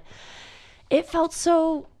terms. But it felt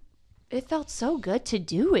so good to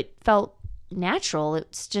do. It felt natural.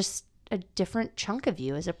 It's just a different chunk of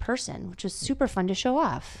you as a person, which was super fun to show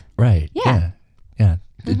off. Right. Yeah. Yeah.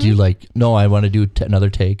 Did you no, I want to do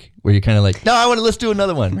another take? Where you're kind of like, no, let's do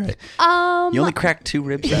another one. Right. You only cracked 2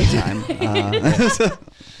 ribs that time.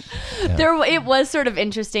 It was sort of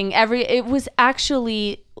interesting. It was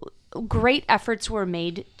actually great efforts were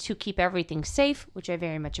made to keep everything safe, which I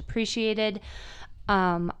very much appreciated.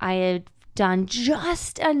 I had done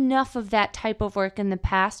just enough of that type of work in the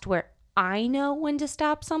past where I know when to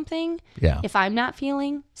stop something if I'm not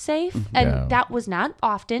feeling safe. And that was not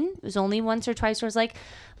often. It was only once or twice where I was like,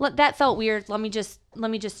 that felt weird. Let me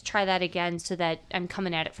just try that again so that I'm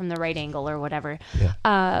coming at it from the right angle or whatever.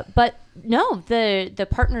 Yeah. But no, the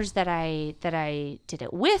partners that I did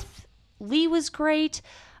it with, Lee was great.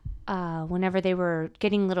 Whenever they were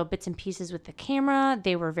getting little bits and pieces with the camera,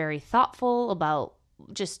 they were very thoughtful about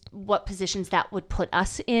just what positions that would put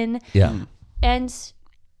us in. Yeah. And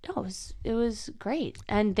no, it was great.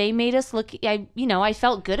 And they made us look, I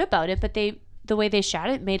felt good about it, but the way they shot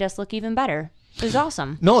it made us look even better. It was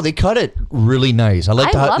awesome. No, they cut it really nice. I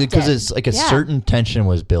like loved because it. it's like a certain tension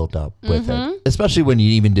was built up with it, especially when you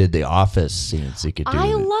even did the office scenes. You could do.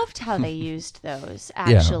 I loved how they used those,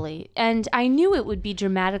 actually. And I knew it would be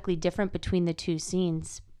dramatically different between the two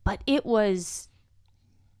scenes, but it was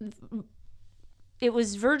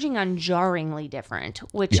verging on jarringly different,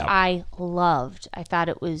 which I loved. I thought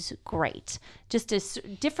it was great. Just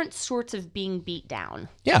different sorts of being beat down.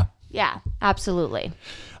 Yeah. Yeah, absolutely.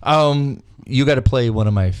 You got to play one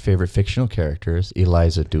of my favorite fictional characters,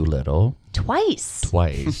 Eliza Doolittle. Twice.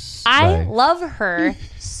 I I love her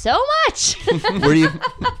so much. Where do you?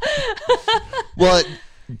 Well,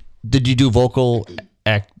 did you do vocal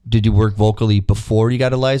act? Did you work vocally before you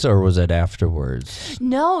got Eliza, or was it afterwards?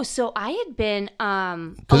 No, so I had been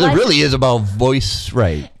because it really is about voice,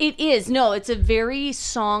 right? It is. No, it's a very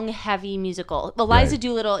song-heavy musical. Eliza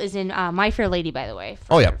Doolittle is in My Fair Lady, by the way.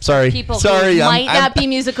 Oh yeah, sorry. People sorry, who might not be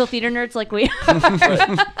musical theater nerds like we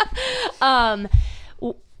are.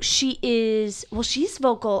 She is. Well, she's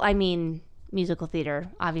vocal. I mean, musical theater.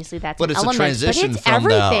 Obviously, that's but an it's element. a transition but it's from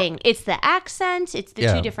everything. It's the accent. It's the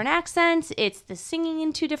Yeah. two different accents. It's the singing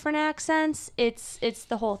in two different accents. It's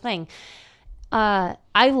the whole thing. I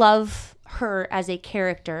love her as a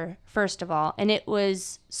character, first of all, and it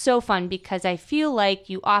was so fun because I feel like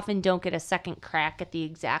you often don't get a second crack at the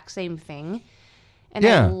exact same thing. And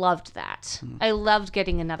I loved that. I loved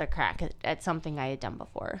getting another crack at something I had done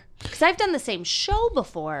before. Because I've done the same show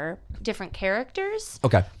before, different characters.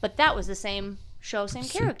 Okay. But that was the same show, same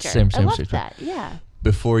character. same I loved situation. that. Yeah.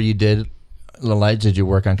 Before you did Little Lights, did you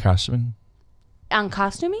work on costuming? On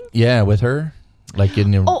costuming? Yeah, with her? Like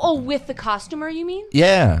in your... Oh, with the costumer, you mean?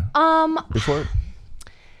 Yeah. Um, Before?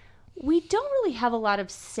 we don't really have a lot of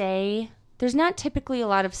say. There's not typically a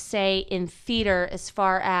lot of say in theater as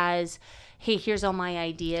far as, hey, here's all my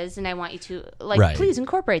ideas and I want you to, like, Right. please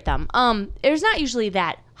incorporate them. There's not usually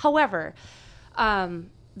that. However,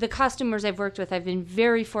 the costumers I've worked with, I've been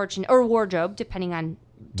very fortunate, or wardrobe, depending on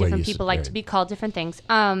different people like to be called different things.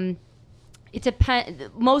 It depends.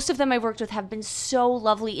 Most of them I've worked with have been so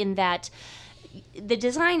lovely in that the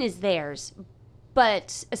design is theirs,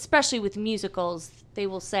 but especially with musicals, they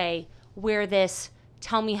will say, wear this,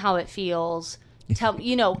 tell me how it feels. Can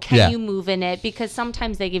you move in it? Because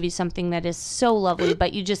sometimes they give you something that is so lovely,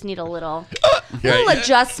 but you just need a little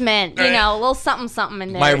adjustment, a little something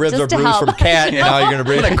in there. My ribs just are to bruised help. from cat. Now you're going to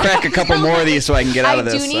breathe. I'm gonna crack a couple more of these so I can get out of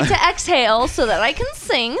I this. do need to exhale so that I can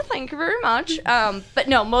sing. Thank you very much. But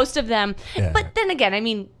no, most of them. Yeah. But then again, I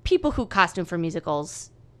mean, people who costume for musicals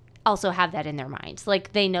also have that in their minds.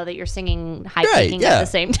 Like, they know that you're singing high picking at the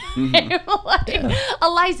same time.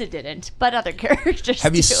 Eliza didn't, but other characters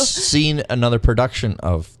Have you do. seen another production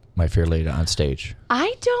of My Fair Lady on stage?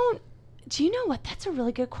 I don't. Do you know what? That's a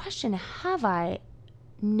really good question. Have I?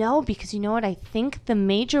 No, because you know what? I think the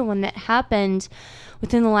major one that happened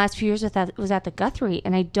within the last few years was at the Guthrie,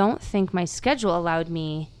 and I don't think my schedule allowed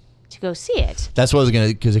me to go see it. That's what I was going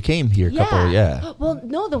to, because it came here a couple, Well,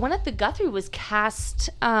 no, the one at the Guthrie was cast.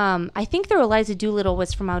 I think their Eliza Doolittle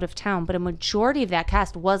was from out of town, but a majority of that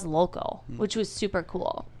cast was local, which was super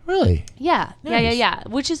cool. Really? Yeah, Nice. yeah.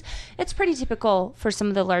 It's pretty typical for some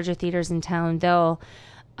of the larger theaters in town. They'll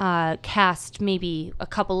cast maybe a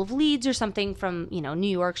couple of leads or something from, New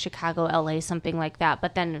York, Chicago, LA, something like that.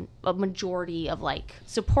 But then a majority of like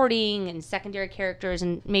supporting and secondary characters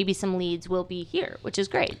and maybe some leads will be here, which is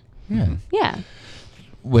great. Yeah. Yeah.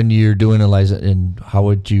 When you're doing Eliza, and how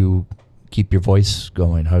would you keep your voice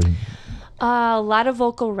going? How? A lot of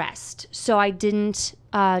vocal rest. So I didn't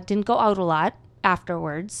go out a lot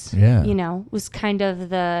afterwards. Yeah. Was kind of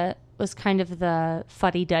the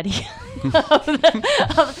fuddy-duddy.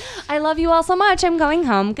 I love you all so much. I'm going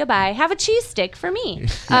home. Goodbye. Have a cheese stick for me.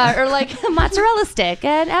 Or like a mozzarella stick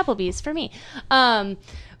at Applebee's for me.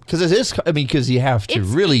 Because it is, because you have to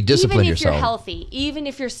really discipline yourself. Even if yourself. you're healthy, even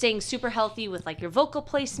if you're staying super healthy with like your vocal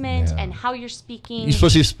placement and how you're speaking.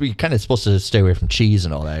 You're kind of supposed to stay away from cheese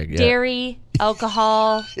and all that. Yeah. Dairy,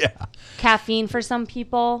 alcohol, caffeine for some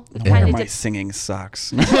people. My singing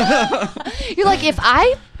sucks. You're like, if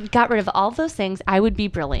I got rid of all those things, I would be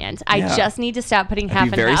brilliant. I just need to stop putting half I'd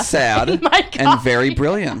and be very half sad in my and coffee. very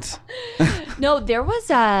brilliant. No, there was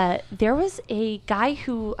a guy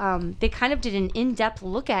who they kind of did an in-depth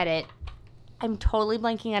look at it. I'm totally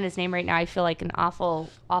blanking on his name right now. I feel like an awful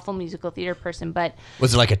musical theater person, but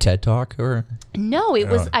Was it like a TED Talk or? no, it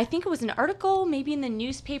was. I think it was an article, maybe in the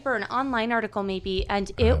newspaper, an online article, maybe,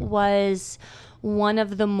 and it was one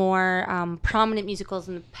of the more prominent musicals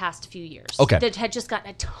in the past few years. Okay. That had just gotten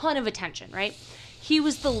a ton of attention. Right, he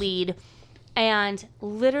was the lead, and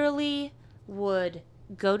literally would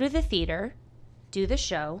go to the theater, do the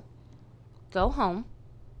show, go home,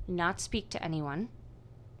 not speak to anyone,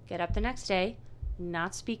 get up the next day,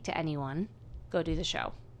 not speak to anyone, go do the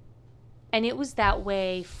show. And it was that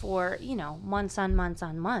way for, months on months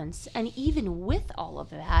on months. And even with all of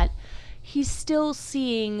that, he's still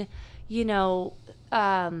seeing,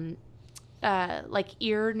 like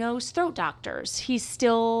ear, nose, throat doctors. He's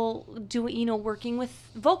still doing, working with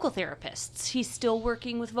vocal therapists. He's still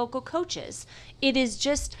working with vocal coaches. It is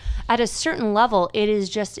just, at a certain level, it is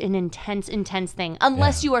just an intense thing.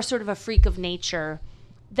 Unless you are sort of a freak of nature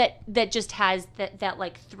that just has that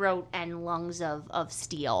like throat and lungs of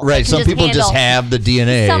steel. Right. Some people just have the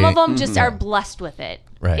DNA. Some of them just are blessed with it.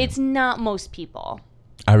 Right. It's not most people.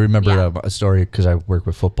 I remember a story because I work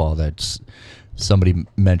with football that somebody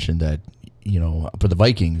mentioned that, for the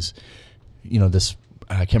Vikings, this,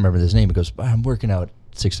 I can't remember his name. It goes, I'm working out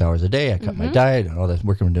 6 hours a day. I cut my diet and all that,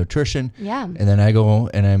 working with nutrition. Yeah. And then I go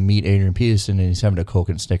and I meet Adrian Peterson and he's having a Coke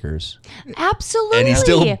and Snickers. Absolutely. And he's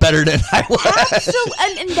still better than I was.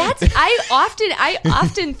 Absolutely. And that's, I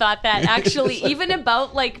often thought that actually, even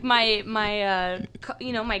about like my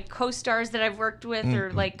my co-stars that I've worked with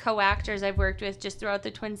or like co-actors I've worked with just throughout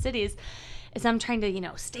the Twin Cities. as I'm trying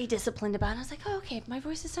to, stay disciplined about it, I was like, oh, okay, my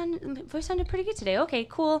voice sounded pretty good today. Okay,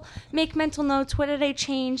 cool. Make mental notes. What did I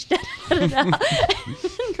change?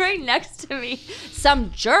 Right next to me,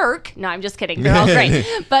 some jerk. No, I'm just kidding. They're all great.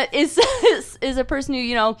 But is a person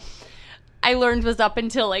who, I learned was up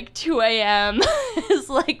until like 2 a.m. is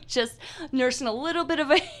like just nursing a little bit of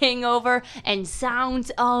a hangover and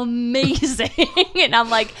sounds amazing. And I'm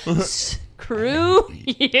like, screw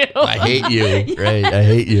you. I hate you. Right. I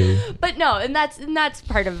hate you. But no, and that's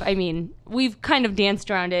part of, we've kind of danced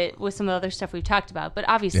around it with some of the other stuff we've talked about, but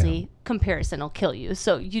obviously comparison will kill you.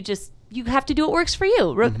 So you have to do what works for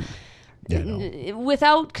you.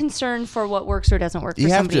 Without concern for what works or doesn't work for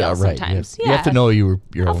somebody else sometimes. You have to know your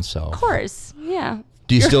own self. Of course, yeah.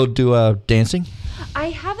 Do you still do dancing?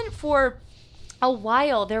 I haven't for a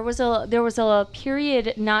while. There was a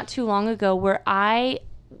period not too long ago where I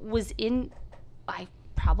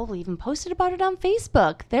probably even posted about it on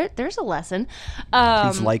Facebook. There's a lesson.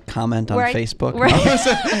 Please comment on Facebook.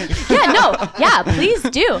 Please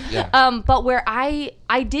do. Yeah. But where I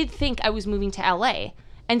did think I was moving to LA.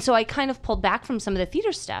 And so I kind of pulled back from some of the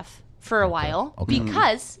theater stuff for a while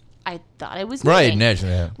because I thought I was moving. Right,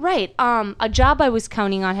 naturally. Yeah. Right. A job I was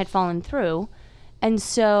counting on had fallen through. And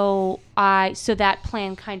so that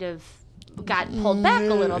plan kind of got pulled back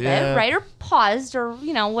a little bit, right? Or paused or,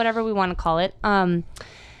 whatever we want to call it. But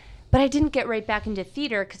I didn't get right back into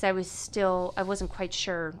theater because I wasn't quite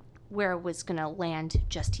sure where it was going to land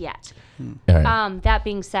just yet. Right. That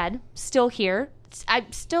being said, still here.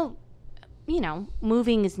 I'm still...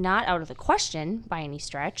 moving is not out of the question by any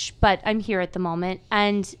stretch, but I'm here at the moment.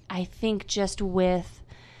 And I think just with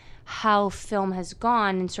how film has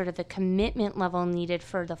gone and sort of the commitment level needed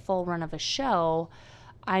for the full run of a show,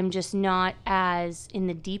 I'm just not as in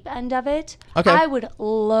the deep end of it. Okay. I would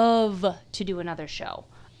love to do another show.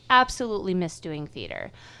 Absolutely miss doing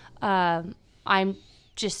theater. I'm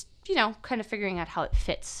just, kind of figuring out how it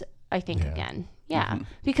fits, I think, again. Yeah.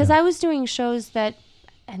 Because I was doing shows that,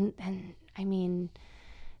 and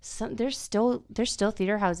there's still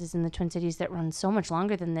theater houses in the Twin Cities that run so much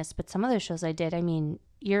longer than this. But some of those shows I did,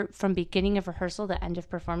 you're from beginning of rehearsal to end of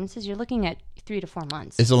performances, you're looking at 3 to 4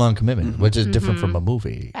 months. It's a long commitment, which is different from a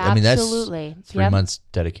movie. Absolutely. That's 3 months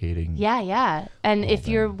dedicating. Yeah. And if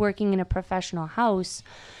you're working in a professional house,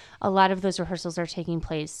 a lot of those rehearsals are taking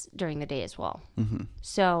place during the day as well. Mm-hmm.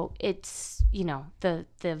 So it's, the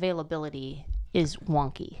availability is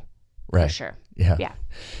wonky. Right. For sure. Yeah.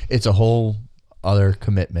 It's a whole other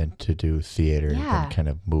commitment to do theater than kind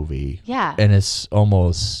of movie. Yeah. And it's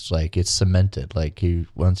almost like it's cemented. Like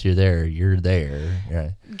once you're there, you're there.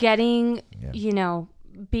 Yeah. Getting,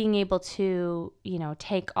 being able to,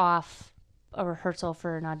 take off a rehearsal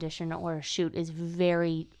for an audition or a shoot is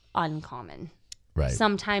very uncommon. Right.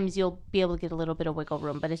 Sometimes you'll be able to get a little bit of wiggle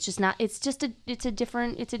room, but it's just not. It's a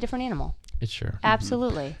different animal. It's sure.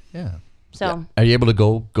 Absolutely. Yeah. So, are you able to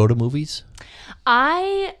go to movies?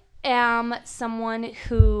 I am someone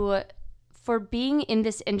who, for being in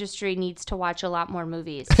this industry, needs to watch a lot more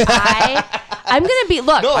movies. I'm gonna be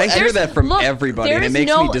look. I hear that from everybody, and it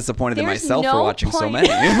makes me disappointed in myself for watching so many.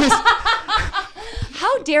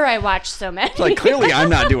 How dare I watch so many? Like clearly, I'm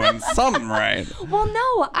not doing something right. Well,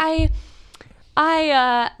 no,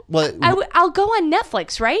 I'll go on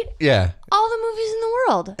Netflix, right? Yeah. All the movies in the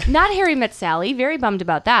world. Not Harry Met Sally. Very bummed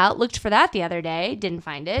about that. Looked for that the other day. Didn't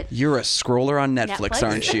find it. You're a scroller on Netflix?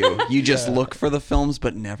 Aren't you? You just look for the films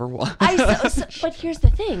but never watch. But here's the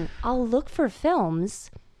thing. I'll look for films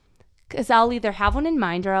because I'll either have one in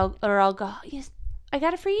mind or I'll go, yes, I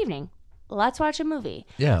got a free evening. Let's watch a movie.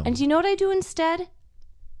 Yeah. And do you know what I do instead?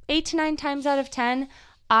 8 to 9 times out of 10,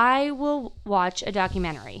 I will watch a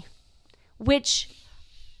documentary. Which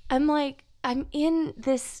I'm like, I'm in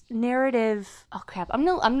this narrative. Oh crap! I'm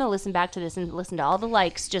gonna listen back to this and listen to all the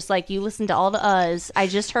likes, just like you listen to all the uhs. I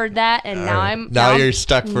just heard that, and now you're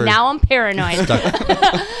stuck for. Now I'm paranoid.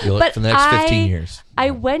 You'll look for the next 15 years. I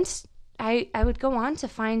would go on to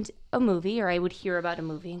find a movie, or I would hear about a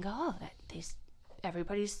movie and go, oh,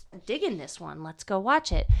 everybody's digging this one. Let's go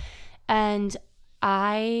watch it. And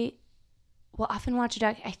I will often watch a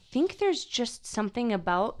doc. I think there's just something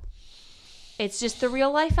about. It's just the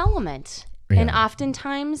real life element. Yeah. And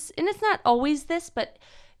oftentimes, and it's not always this, but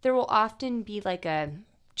there will often be like a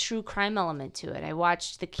true crime element to it. I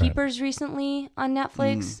watched The Keepers recently on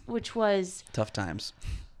Netflix, which was tough times.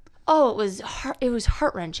 Oh, it was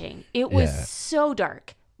heart-wrenching. It was so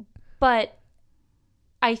dark. But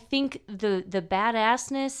I think the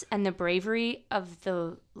badassness and the bravery of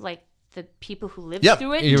the people who lived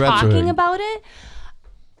through it, talking about it,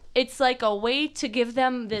 it's like a way to give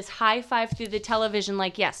them this high five through the television.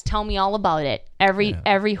 Like, yes, tell me all about it.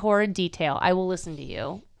 Every horrid detail. I will listen to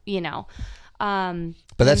you, you know. But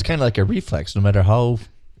that's kind of like a reflex. No matter how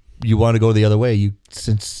you want to go the other way, you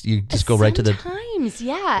just go right to the. Sometimes,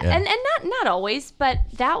 yeah. And not always, but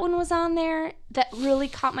that one was on there that really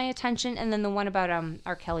caught my attention, and then the one about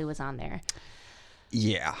R. Kelly was on there.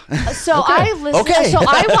 Yeah. So I listen. Okay. So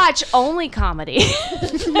I watch only comedy.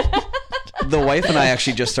 The wife and I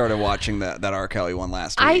actually just started watching that R. Kelly one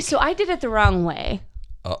last week. So I did it the wrong way.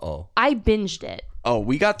 Uh-oh. I binged it. Oh,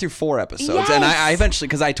 we got through 4 episodes, and I eventually,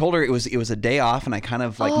 because I told her it was a day off, and I kind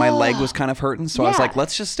of like my leg was kind of hurting, so I was like,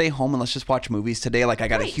 let's just stay home and let's just watch movies today. Like I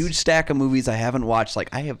got a huge stack of movies I haven't watched.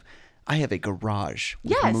 Like I have a garage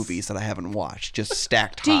with movies that I haven't watched, just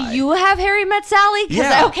stacked high. Do you have Harry Met Sally?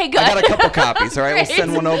 Yeah. Okay, good. I got a couple copies. All right, we'll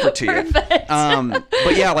send one over to you. Perfect.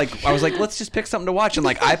 But yeah, like I was like, let's just pick something to watch, and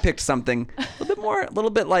like I picked something a little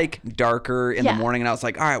bit like darker in the morning, and I was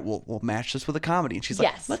like, all right, we'll match this with a comedy. And she's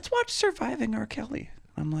like, let's watch Surviving R. Kelly.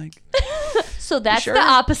 I'm like, so that's sure? the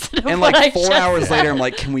opposite of and what like I 4 just hours said. later, I'm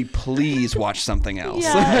like, can we please watch something else?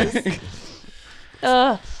 Yes.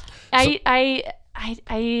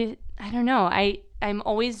 I don't know. I'm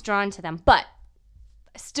always drawn to them, but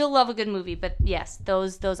I still love a good movie. But yes,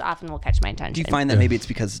 those often will catch my attention. Do you find that maybe it's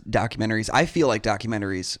because documentaries? I feel like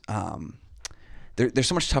documentaries, they're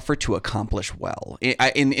so much tougher to accomplish well.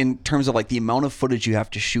 In terms of like the amount of footage you have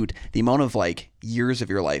to shoot, the amount of like years of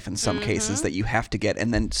your life in some cases that you have to get,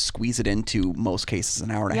 and then squeeze it into most cases an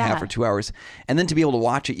hour and a half or 2 hours, and then to be able to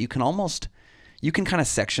watch it, you can kind of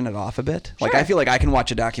section it off a bit. Like I feel like I can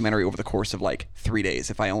watch a documentary over the course of like 3 days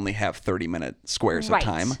if I only have 30-minute squares of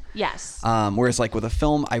time. Yes. Whereas like with a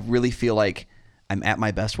film, I really feel like I'm at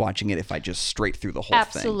my best watching it if I just straight through the whole thing.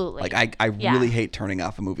 Absolutely. Like I really hate turning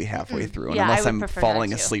off a movie halfway through. And Yeah, I unless would I'm prefer falling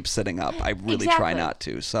not to. asleep sitting up, I really try not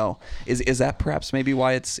to. So is that perhaps maybe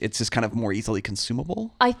why it's just kind of more easily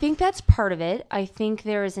consumable? I think that's part of it. I think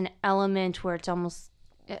there is an element where it's almost,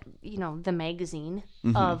 the magazine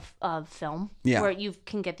of film, where you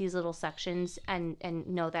can get these little sections and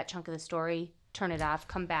know that chunk of the story, turn it off,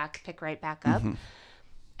 come back, pick right back up.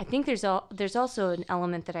 I think there's also an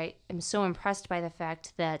element that I am so impressed by the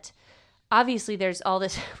fact that obviously there's all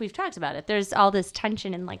this, we've talked about it, there's all this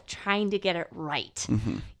tension in like trying to get it right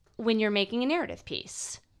when you're making a narrative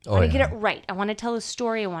piece. I want to get it right. I want to tell a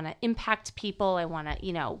story. I want to impact people. I want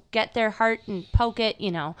to, get their heart and poke it,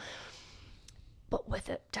 But with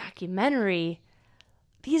a documentary,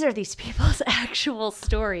 these are these people's actual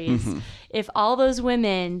stories. If all those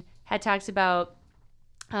women had talked about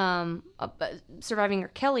Surviving R.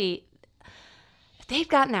 Kelly, if they've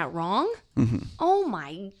gotten that wrong, oh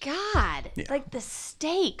my God. Yeah. Like the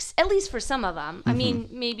stakes, at least for some of them. I mean,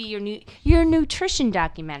 maybe your nutrition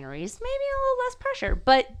documentaries, maybe a little less pressure,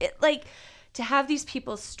 but to have these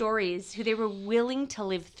people's stories who they were willing to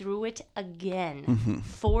live through it again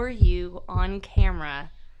for you on camera,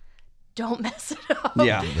 don't mess it up.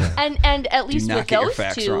 Yeah. And at least Do not with get those your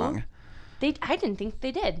facts two, wrong. I didn't think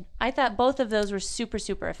they did. I thought both of those were super,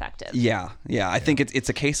 super effective. Yeah. I think it's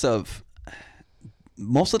a case of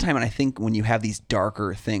most of the time, and I think when you have these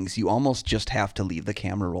darker things, you almost just have to leave the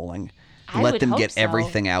camera rolling, let them get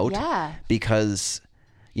everything out. Yeah. Because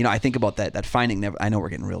I think about that Finding I know we're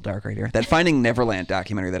getting real dark right here. That Finding Neverland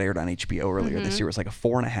documentary that aired on HBO earlier this year was like a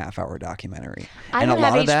 4.5-hour documentary. I and don't a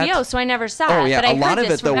lot have of that, HBO, so I never saw it. Oh yeah, but I a lot heard of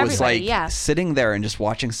this it though from was everybody. like sitting there and just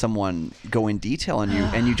watching someone go in detail on you,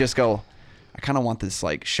 and you just go, I kind of want this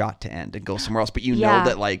like shot to end and go somewhere else. But you know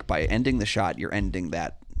that like by ending the shot, you're ending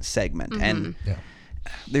that segment, and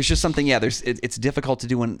there's just something. Yeah, it's difficult to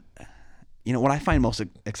do when. What I find most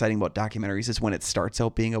exciting about documentaries is when it starts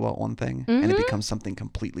out being about one thing and it becomes something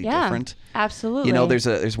completely different. Absolutely.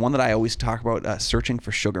 There's one that I always talk about, Searching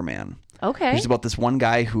for Sugar Man. Okay. It's about this one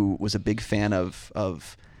guy who was a big fan of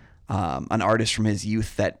an artist from his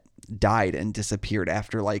youth that died and disappeared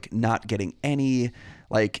after like not getting any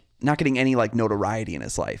notoriety in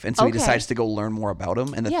his life. And so he decides to go learn more about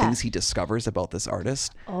him, and the things he discovers about this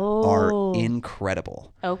artist are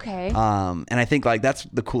incredible. Okay. And I think like that's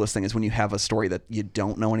the coolest thing is when you have a story that you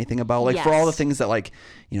don't know anything about. Like for all the things that like,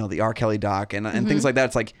 the R. Kelly doc and things like that,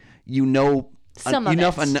 it's like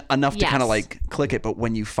enough to kind of like click it, but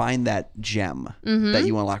when you find that gem that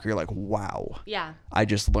you unlock, you're like, wow, I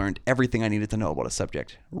just learned everything I needed to know about a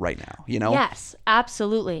subject right now. Yes,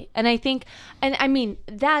 absolutely. And I think, and I mean,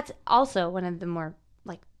 that's also one of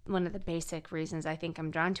the basic reasons I think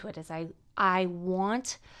I'm drawn to it is I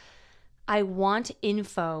want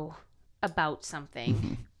info about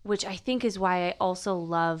something, which I think is why I also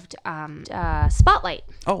loved Spotlight.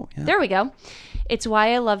 Oh, yeah. There we go. It's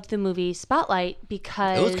why I loved the movie Spotlight,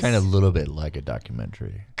 because It was kind of a little bit like a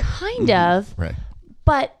documentary. kind of, Right.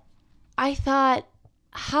 but I thought,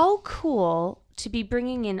 how cool to be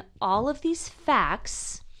bringing in all of these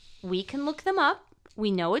facts. We can look them up.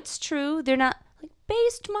 We know it's true. They're not like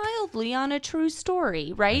based mildly on a true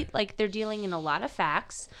story, right? Like they're dealing in a lot of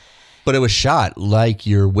facts. But it was shot like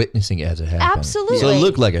you're witnessing it as it happened. Absolutely. So it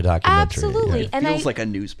looked like a documentary. Absolutely. Yeah. And Feels like a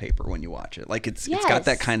newspaper when you watch it. Like it's got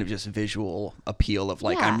that Yes. kind of just visual appeal of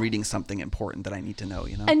like Yeah. I'm reading something important that I need to know,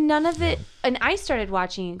 you know? And none of it, and I started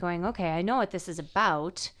watching it going, okay, I know what this is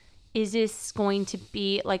about. Is this going to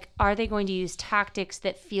be, like, are they going to use tactics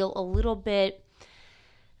that feel a little bit,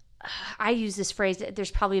 I use this phrase,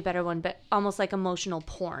 there's probably a better one, but almost like emotional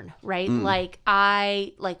porn, right? Like,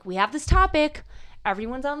 we have this topic,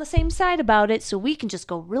 everyone's on the same side about it, so we can just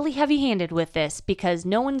go really heavy-handed with this because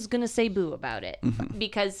no one's going to say boo about it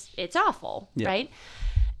because it's awful, right?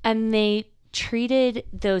 And they treated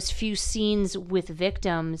those few scenes with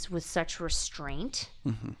victims with such restraint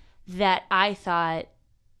that I thought,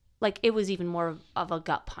 like, it was even more of a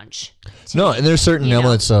gut punch. No, and there's certain You know?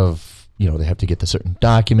 elements of, they have to get the certain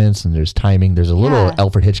documents and there's timing. There's a little Yeah.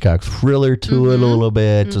 Alfred Hitchcock thriller to it a little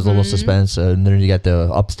bit. There's a little suspense. And then you got the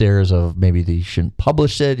upstairs of maybe they shouldn't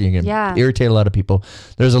publish it. You can irritate a lot of people.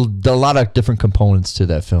 There's a lot of different components to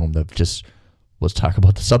that film that just was talk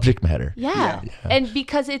about the subject matter. Yeah. And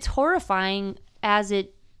because it's horrifying as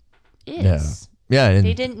it Yeah. is. Yeah. And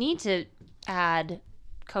They didn't need to add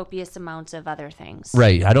copious amounts of other things.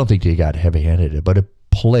 right. I don't think they got heavy-handed, but it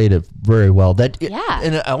played it very well. Yeah.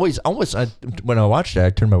 And I when I watched it, I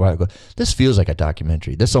turned my wife and go, this feels like a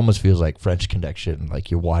documentary. This almost feels like French Connection,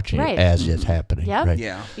 like you're watching Right. it as it's happening. Yep. Right?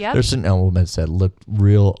 Yeah. Yep. There's some elements that look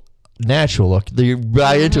real natural. Look, they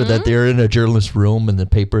buy into it that they're in a journalist room and the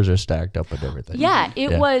papers are stacked up and everything. Yeah,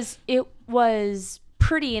 it was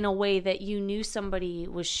pretty in a way that you knew somebody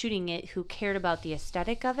was shooting it who cared about the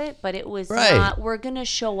aesthetic of it, but it was Right. not, we're going to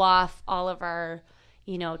show off all of our,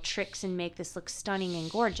 tricks and make this look stunning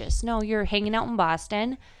and gorgeous. No, you're hanging out in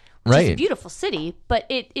Boston. Which is a Right. beautiful city, but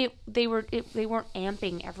they weren't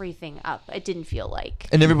amping everything up. It didn't feel like.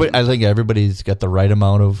 And I think everybody's got the right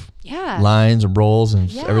amount of Yeah. lines and roles and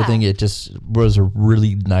Yeah. everything. It just was a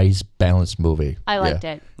really nice, balanced movie. I liked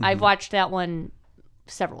Yeah. it. I've watched that one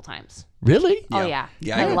several times. Really? Oh yeah,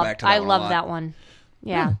 Yeah, I go love, back to that I one a love lot. that one.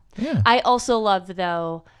 Yeah. Yeah. I also love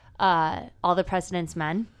though All the President's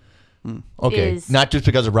Men. Okay. is- Not just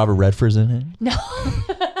because of Robert Redford's in it. No,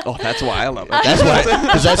 Oh, that's why I love it. That's why.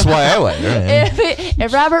 Because that's why I went. Right?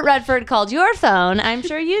 if Robert Redford called your phone, I'm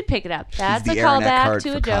sure you'd pick it up. That's a the Aaron callback Eckhart to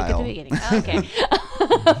a for joke at Kyle. the beginning. Okay.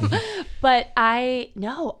 But I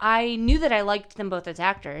knew that I liked them both as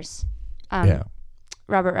actors, Yeah.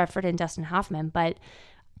 Robert Redford and Dustin Hoffman. But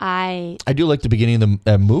I I do like the beginning of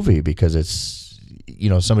the movie because it's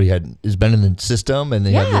somebody has been in the system and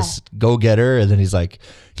they have Yeah. this go-getter and then he's like,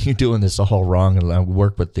 you're doing this all wrong and I'll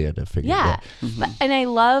work with you to figure it Yeah. out. But, and I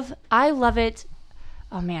love it.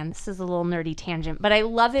 Oh man, this is a little nerdy tangent, but I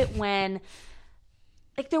love it when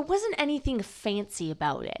like there wasn't anything fancy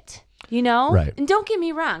about it, Right. And don't get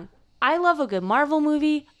me wrong. I love a good Marvel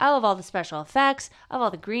movie. I love all the special effects, of all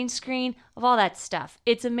the green screen, of all that stuff.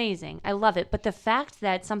 It's amazing. I love it. But the fact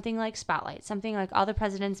that something like Spotlight, something like All the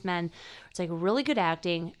President's Men, it's like really good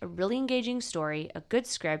acting, a really engaging story, a good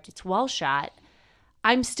script, it's well shot.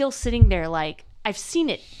 I'm still sitting there like, I've seen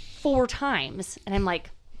it 4 times, and I'm like,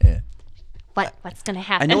 Yeah. what's going to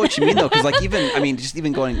happen? I know what you mean though, because like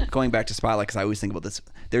even going back to Spotlight, because I always think about this.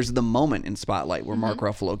 There's the moment in Spotlight where Mark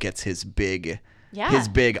Ruffalo gets his big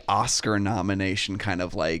Oscar nomination kind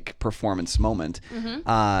of like performance moment.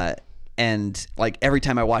 And like every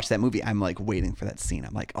time I watch that movie, I'm like waiting for that scene.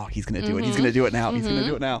 I'm like, oh, he's gonna do it. He's gonna do it now. He's gonna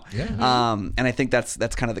do it now. Yeah. And I think that's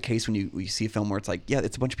kind of the case when you see a film where it's like, yeah,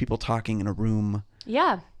 it's a bunch of people talking in a room.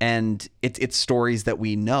 Yeah. And it's stories that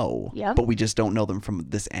we know, Yep. but we just don't know them from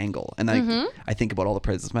this angle. And I think about All the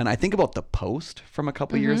President's Men. I think about The Post from a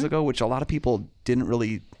couple years ago, which a lot of people didn't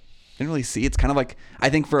really see. It's kind of like, I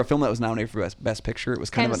think for a film that was nominated for Best Picture, it was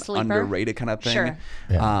kind of an sleeper. underrated kind of thing. Sure.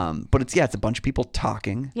 Yeah. But it's a bunch of people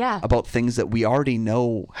talking Yeah. about things that we already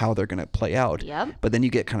know how they're going to play out. Yep. But then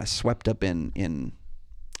you get kind of swept up in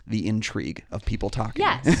the intrigue of people talking.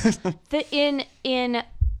 Yes.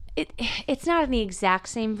 It's not in the exact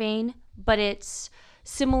same vein, but it's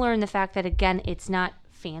similar in the fact that, again, it's not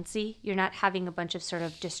fancy. You're not having a bunch of sort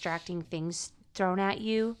of distracting things thrown at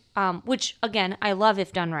you, which, again, I love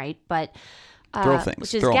if done right, but Throw things.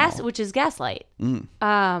 which is Throw 'em all. which is Gaslight.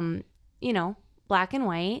 Black and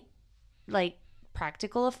white, like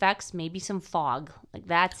practical effects, maybe some fog. Like,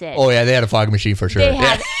 that's it. Oh yeah, they had a fog machine for sure. They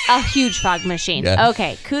had a huge fog machine. Yeah.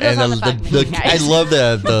 Okay, kudos on the fog machine, guys. I love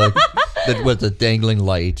the dangling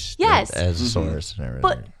light. Yes. As a source and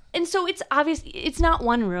everything. And so it's obvious, it's not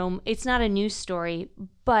one room, it's not a news story,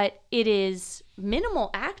 but it is minimal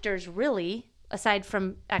actors, really, aside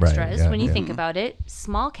from extras, when you think about it.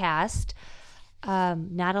 Small cast,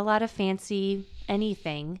 not a lot of fancy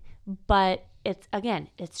anything, but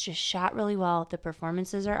it's just shot really well. The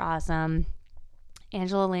performances are awesome.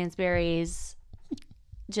 Angela Lansbury's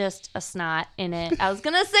just a snot in it. I was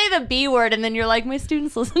gonna say the B word, and then you're like, my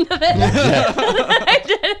students listen to this. I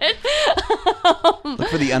didn't. Look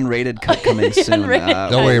for the unrated cut coming soon.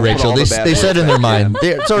 Don't worry, Rachel. They said in their mind.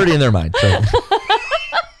 It's already in their mind. So.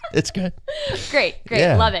 It's good. Great.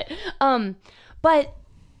 Yeah. Love it. But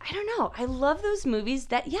I don't know. I love those movies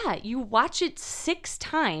that, you watch it 6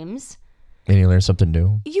 times. And you learn something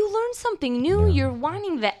new. You learn something new. Yeah. You're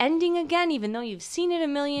wanting the ending again, even though you've seen it a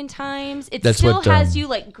million times. It has you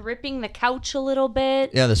like gripping the couch a little bit.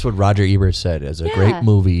 Yeah, that's what Roger Ebert said. As a great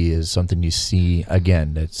movie is something you see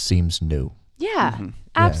again that seems new. Yeah,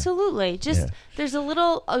 absolutely. Just there's a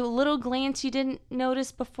little glance you didn't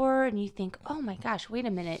notice before, and you think, oh my gosh, wait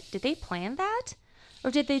a minute, did they plan that, or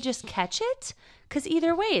did they just catch it? Because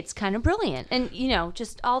either way, it's kind of brilliant, and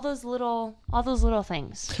just all those little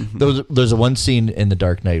things. There's a one scene in The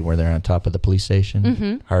Dark Knight where they're on top of the police station.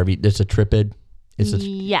 Mm-hmm. Harvey, it's a tripod.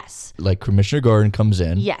 Yes. Like Commissioner Gordon comes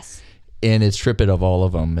in. Yes. And it's tripod of all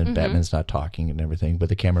of them, and Batman's not talking and everything, but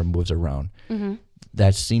the camera moves around. Mm-hmm.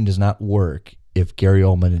 That scene does not work if Gary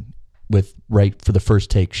Oldman, for the first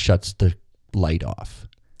take, shuts the light off.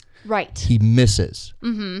 Right. He misses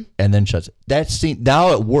and then shuts it. That scene,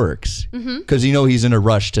 now it works because he's in a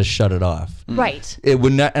rush to shut it off. Right. It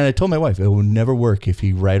would not, and I told my wife it would never work if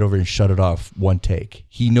he right over and shut it off one take.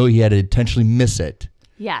 He had to intentionally miss it.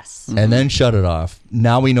 Yes. And then shut it off.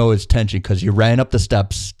 Now we know it's tension because you ran up the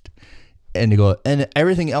steps and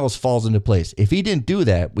everything else falls into place. If he didn't do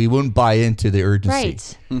that, we wouldn't buy into the urgency.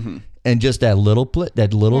 Right. Mm-hmm. And just that little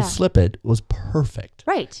slip it was perfect.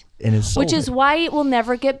 Right. And it's which is why it will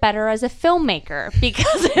never get better as a filmmaker,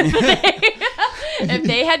 because if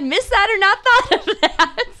they had missed that or not thought of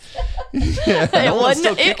that,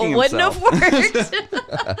 it wouldn't have worked.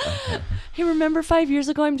 Hey, remember 5 years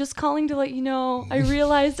ago? I'm just calling to let you know. I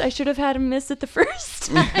realized I should have had him miss it the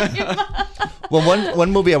first time. Well,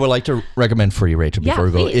 one movie I would like to recommend for you, Rachel, before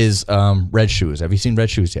we go, is Red Shoes. Have you seen Red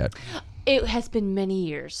Shoes yet? It has been many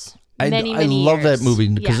years. I many love years. that movie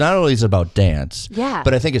because not only is it about dance,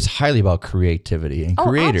 but I think it's highly about creativity and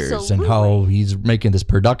creators absolutely. and how he's making this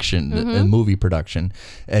production, a movie production,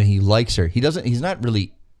 and he likes her. He's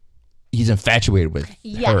infatuated with her.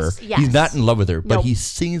 Yes. He's not in love with her, but he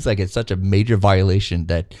seems like it's such a major violation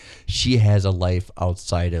that she has a life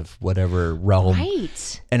outside of whatever realm.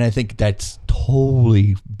 Right. And I think that's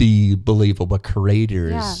totally believable what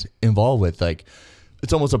creators involved with. Like,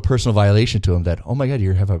 it's almost a personal violation to him that, oh my God,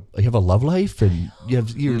 you have a love life and you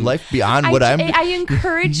have your life beyond what I'm. I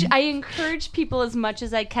encourage people as much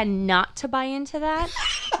as I can not to buy into that,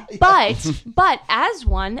 but as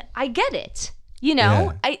one, I get it.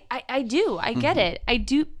 I do. I get it. I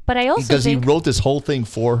do. But I also because he wrote this whole thing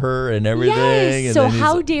for her and everything. Yes. And so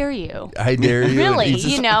how dare you? I dare you. Really?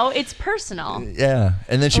 It's personal. Yeah.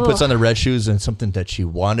 And then she puts on the red shoes and something that she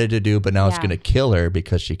wanted to do, but now it's going to kill her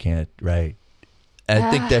because she can't. Right. I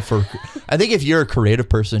think if you're a creative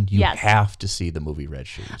person, you have to see the movie Red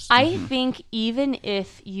Shoes. I think even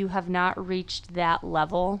if you have not reached that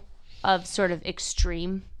level of sort of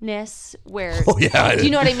extremeness where do you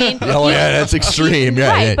know what I mean? That's extreme.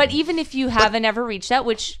 Right. But even if you haven't ever reached that,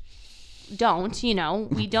 which we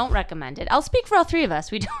don't recommend it. I'll speak for all three of us.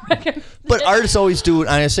 We don't recommend But artists always do,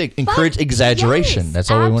 I say, encourage exaggeration. Yes,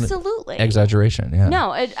 that's all we want. Absolutely. Exaggeration, yeah.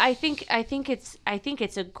 No, I think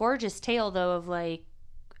it's a gorgeous tale though of like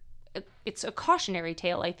it's a cautionary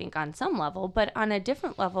tale, I think, on some level, but on a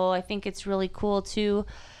different level, I think it's really cool to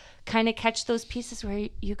kind of catch those pieces where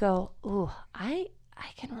you go, ooh, I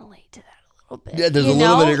can relate to that a little bit. Yeah, there's a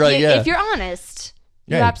little bit, right? Yeah. If you're honest,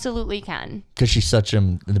 you absolutely can. Because she's such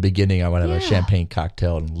in the beginning, I want to have a champagne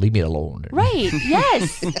cocktail and leave me alone. Right,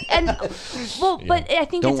 yes. And, but I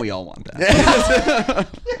think Don't we all want that?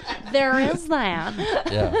 there is that.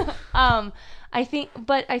 Yeah. I think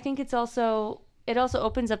it also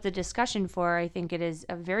opens up the discussion for, I think it is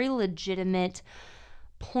a very legitimate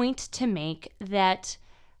point to make that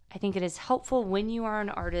I think it is helpful when you are an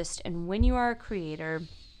artist and when you are a creator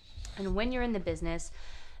and when you're in the business,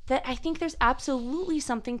 that I think there's absolutely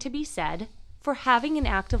something to be said for having an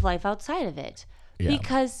active life outside of it. Yeah.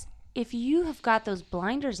 Because if you have got those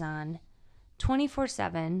blinders on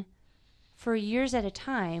 24/7 for years at a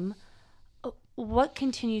time, what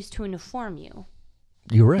continues to inform you?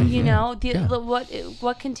 You're right. You know, Yeah.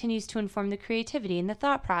 what continues to inform the creativity and the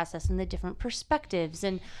thought process and the different perspectives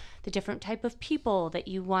and the different type of people that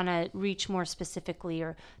you want to reach more specifically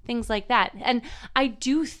or things like that. And I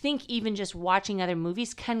do think even just watching other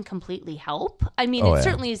movies can completely help. I mean, it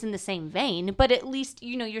certainly is in the same vein, but at least,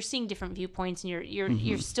 you know, you're seeing different viewpoints and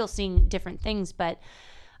you're still seeing different things. But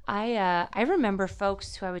I remember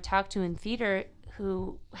folks who I would talk to in theater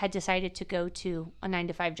who had decided to go to a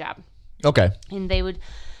 9-to-5 job. Okay. And they would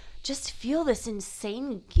just feel this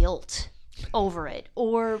insane guilt over it.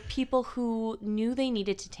 Or people who knew they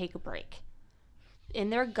needed to take a break.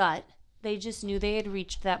 In their gut, they just knew they had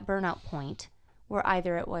reached that burnout point where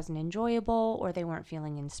either it wasn't enjoyable or they weren't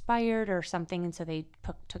feeling inspired or something. And so they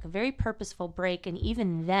took a very purposeful break, and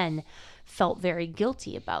even then felt very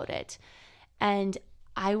guilty about it. And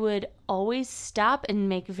I would always stop and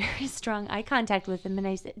make very strong eye contact with them. And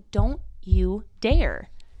I said, don't you dare.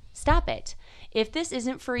 Stop it. If this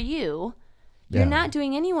isn't for you, you're not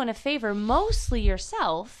doing anyone a favor, mostly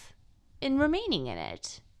yourself, in remaining in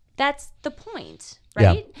it. That's the point,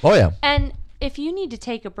 right? Yeah. Oh, yeah. And if you need to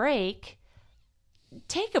take a break,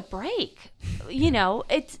 take a break. You know,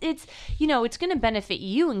 it's going to benefit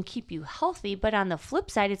you and keep you healthy, but on the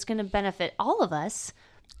flip side, it's going to benefit all of us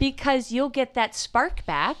because you'll get that spark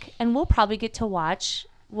back, and we'll probably get to watch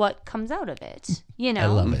what comes out of it, you know? I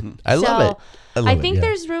love it. I love it. I think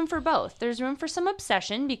there's room for both. There's room for some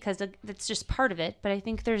obsession because that's just part of it. But I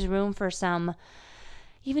think there's room for some,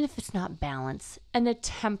 even if it's not balance, an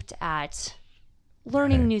attempt at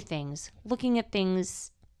learning new things, looking at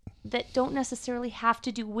things that don't necessarily have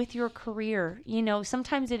to do with your career. You know,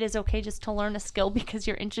 sometimes it is okay just to learn a skill because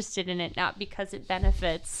you're interested in it, not because it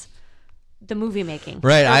benefits the movie making.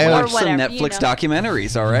 Right. I or watch some whatever, Netflix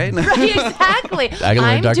documentaries, all right? Right, exactly.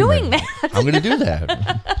 I'm doing that. I'm going to do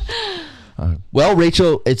that. Well,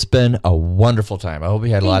 Rachel, it's been a wonderful time. I hope you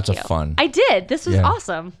had lots of fun. I did. This was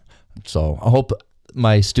awesome. So I hope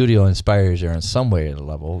my studio inspires you in some way at a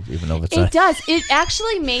level, even though it's It does. It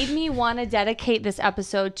actually made me want to dedicate this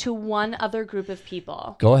episode to one other group of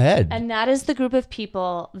people. Go ahead. And that is the group of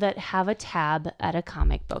people that have a tab at a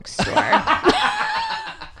comic book store.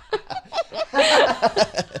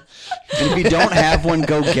 And if you don't have one,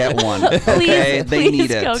 go get one. Okay, they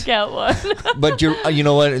need it. Go get one. But you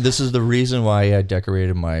know what? This is the reason why I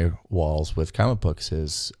decorated my walls with comic books.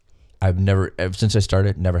 Is I've never, ever since I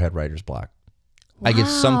started, never had writer's block. I get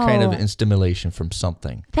some kind of stimulation from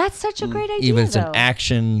something. That's such a great idea. Even if it's though. an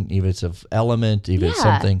action, even if it's an element, even if it's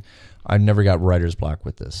something. I never got writer's block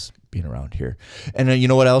with this being around here. And you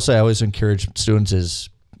know what else I always encourage students is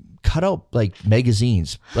cut out like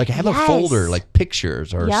magazines. Like have a folder, like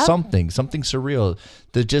pictures or something surreal.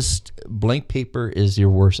 That just blank paper is your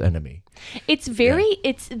worst enemy. It's very,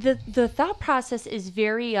 it's the thought process is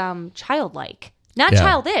very childlike. Not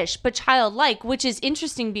childish, but childlike, which is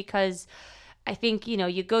interesting because I think, you know,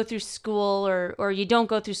 you go through school or you don't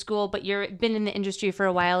go through school, but you've been in the industry for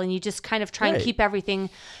a while and you just kind of try and keep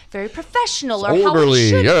everything very professional or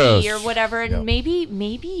orderly, how it should be yes. or whatever. And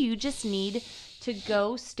maybe you just need to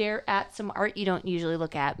go stare at some art you don't usually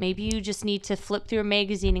look at. Maybe you just need to flip through a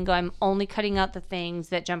magazine and go, I'm only cutting out the things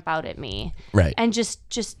that jump out at me. Right. And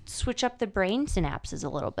just switch up the brain synapses a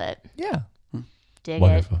little bit. Yeah. Dig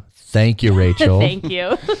Wonderful. it. Thank you, Rachel. Thank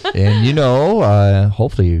you. And you know,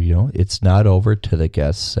 hopefully, you know, it's not over till the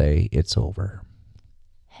guests say it's over.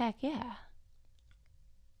 Heck yeah.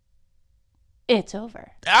 It's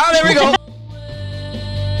over. Oh, there we go.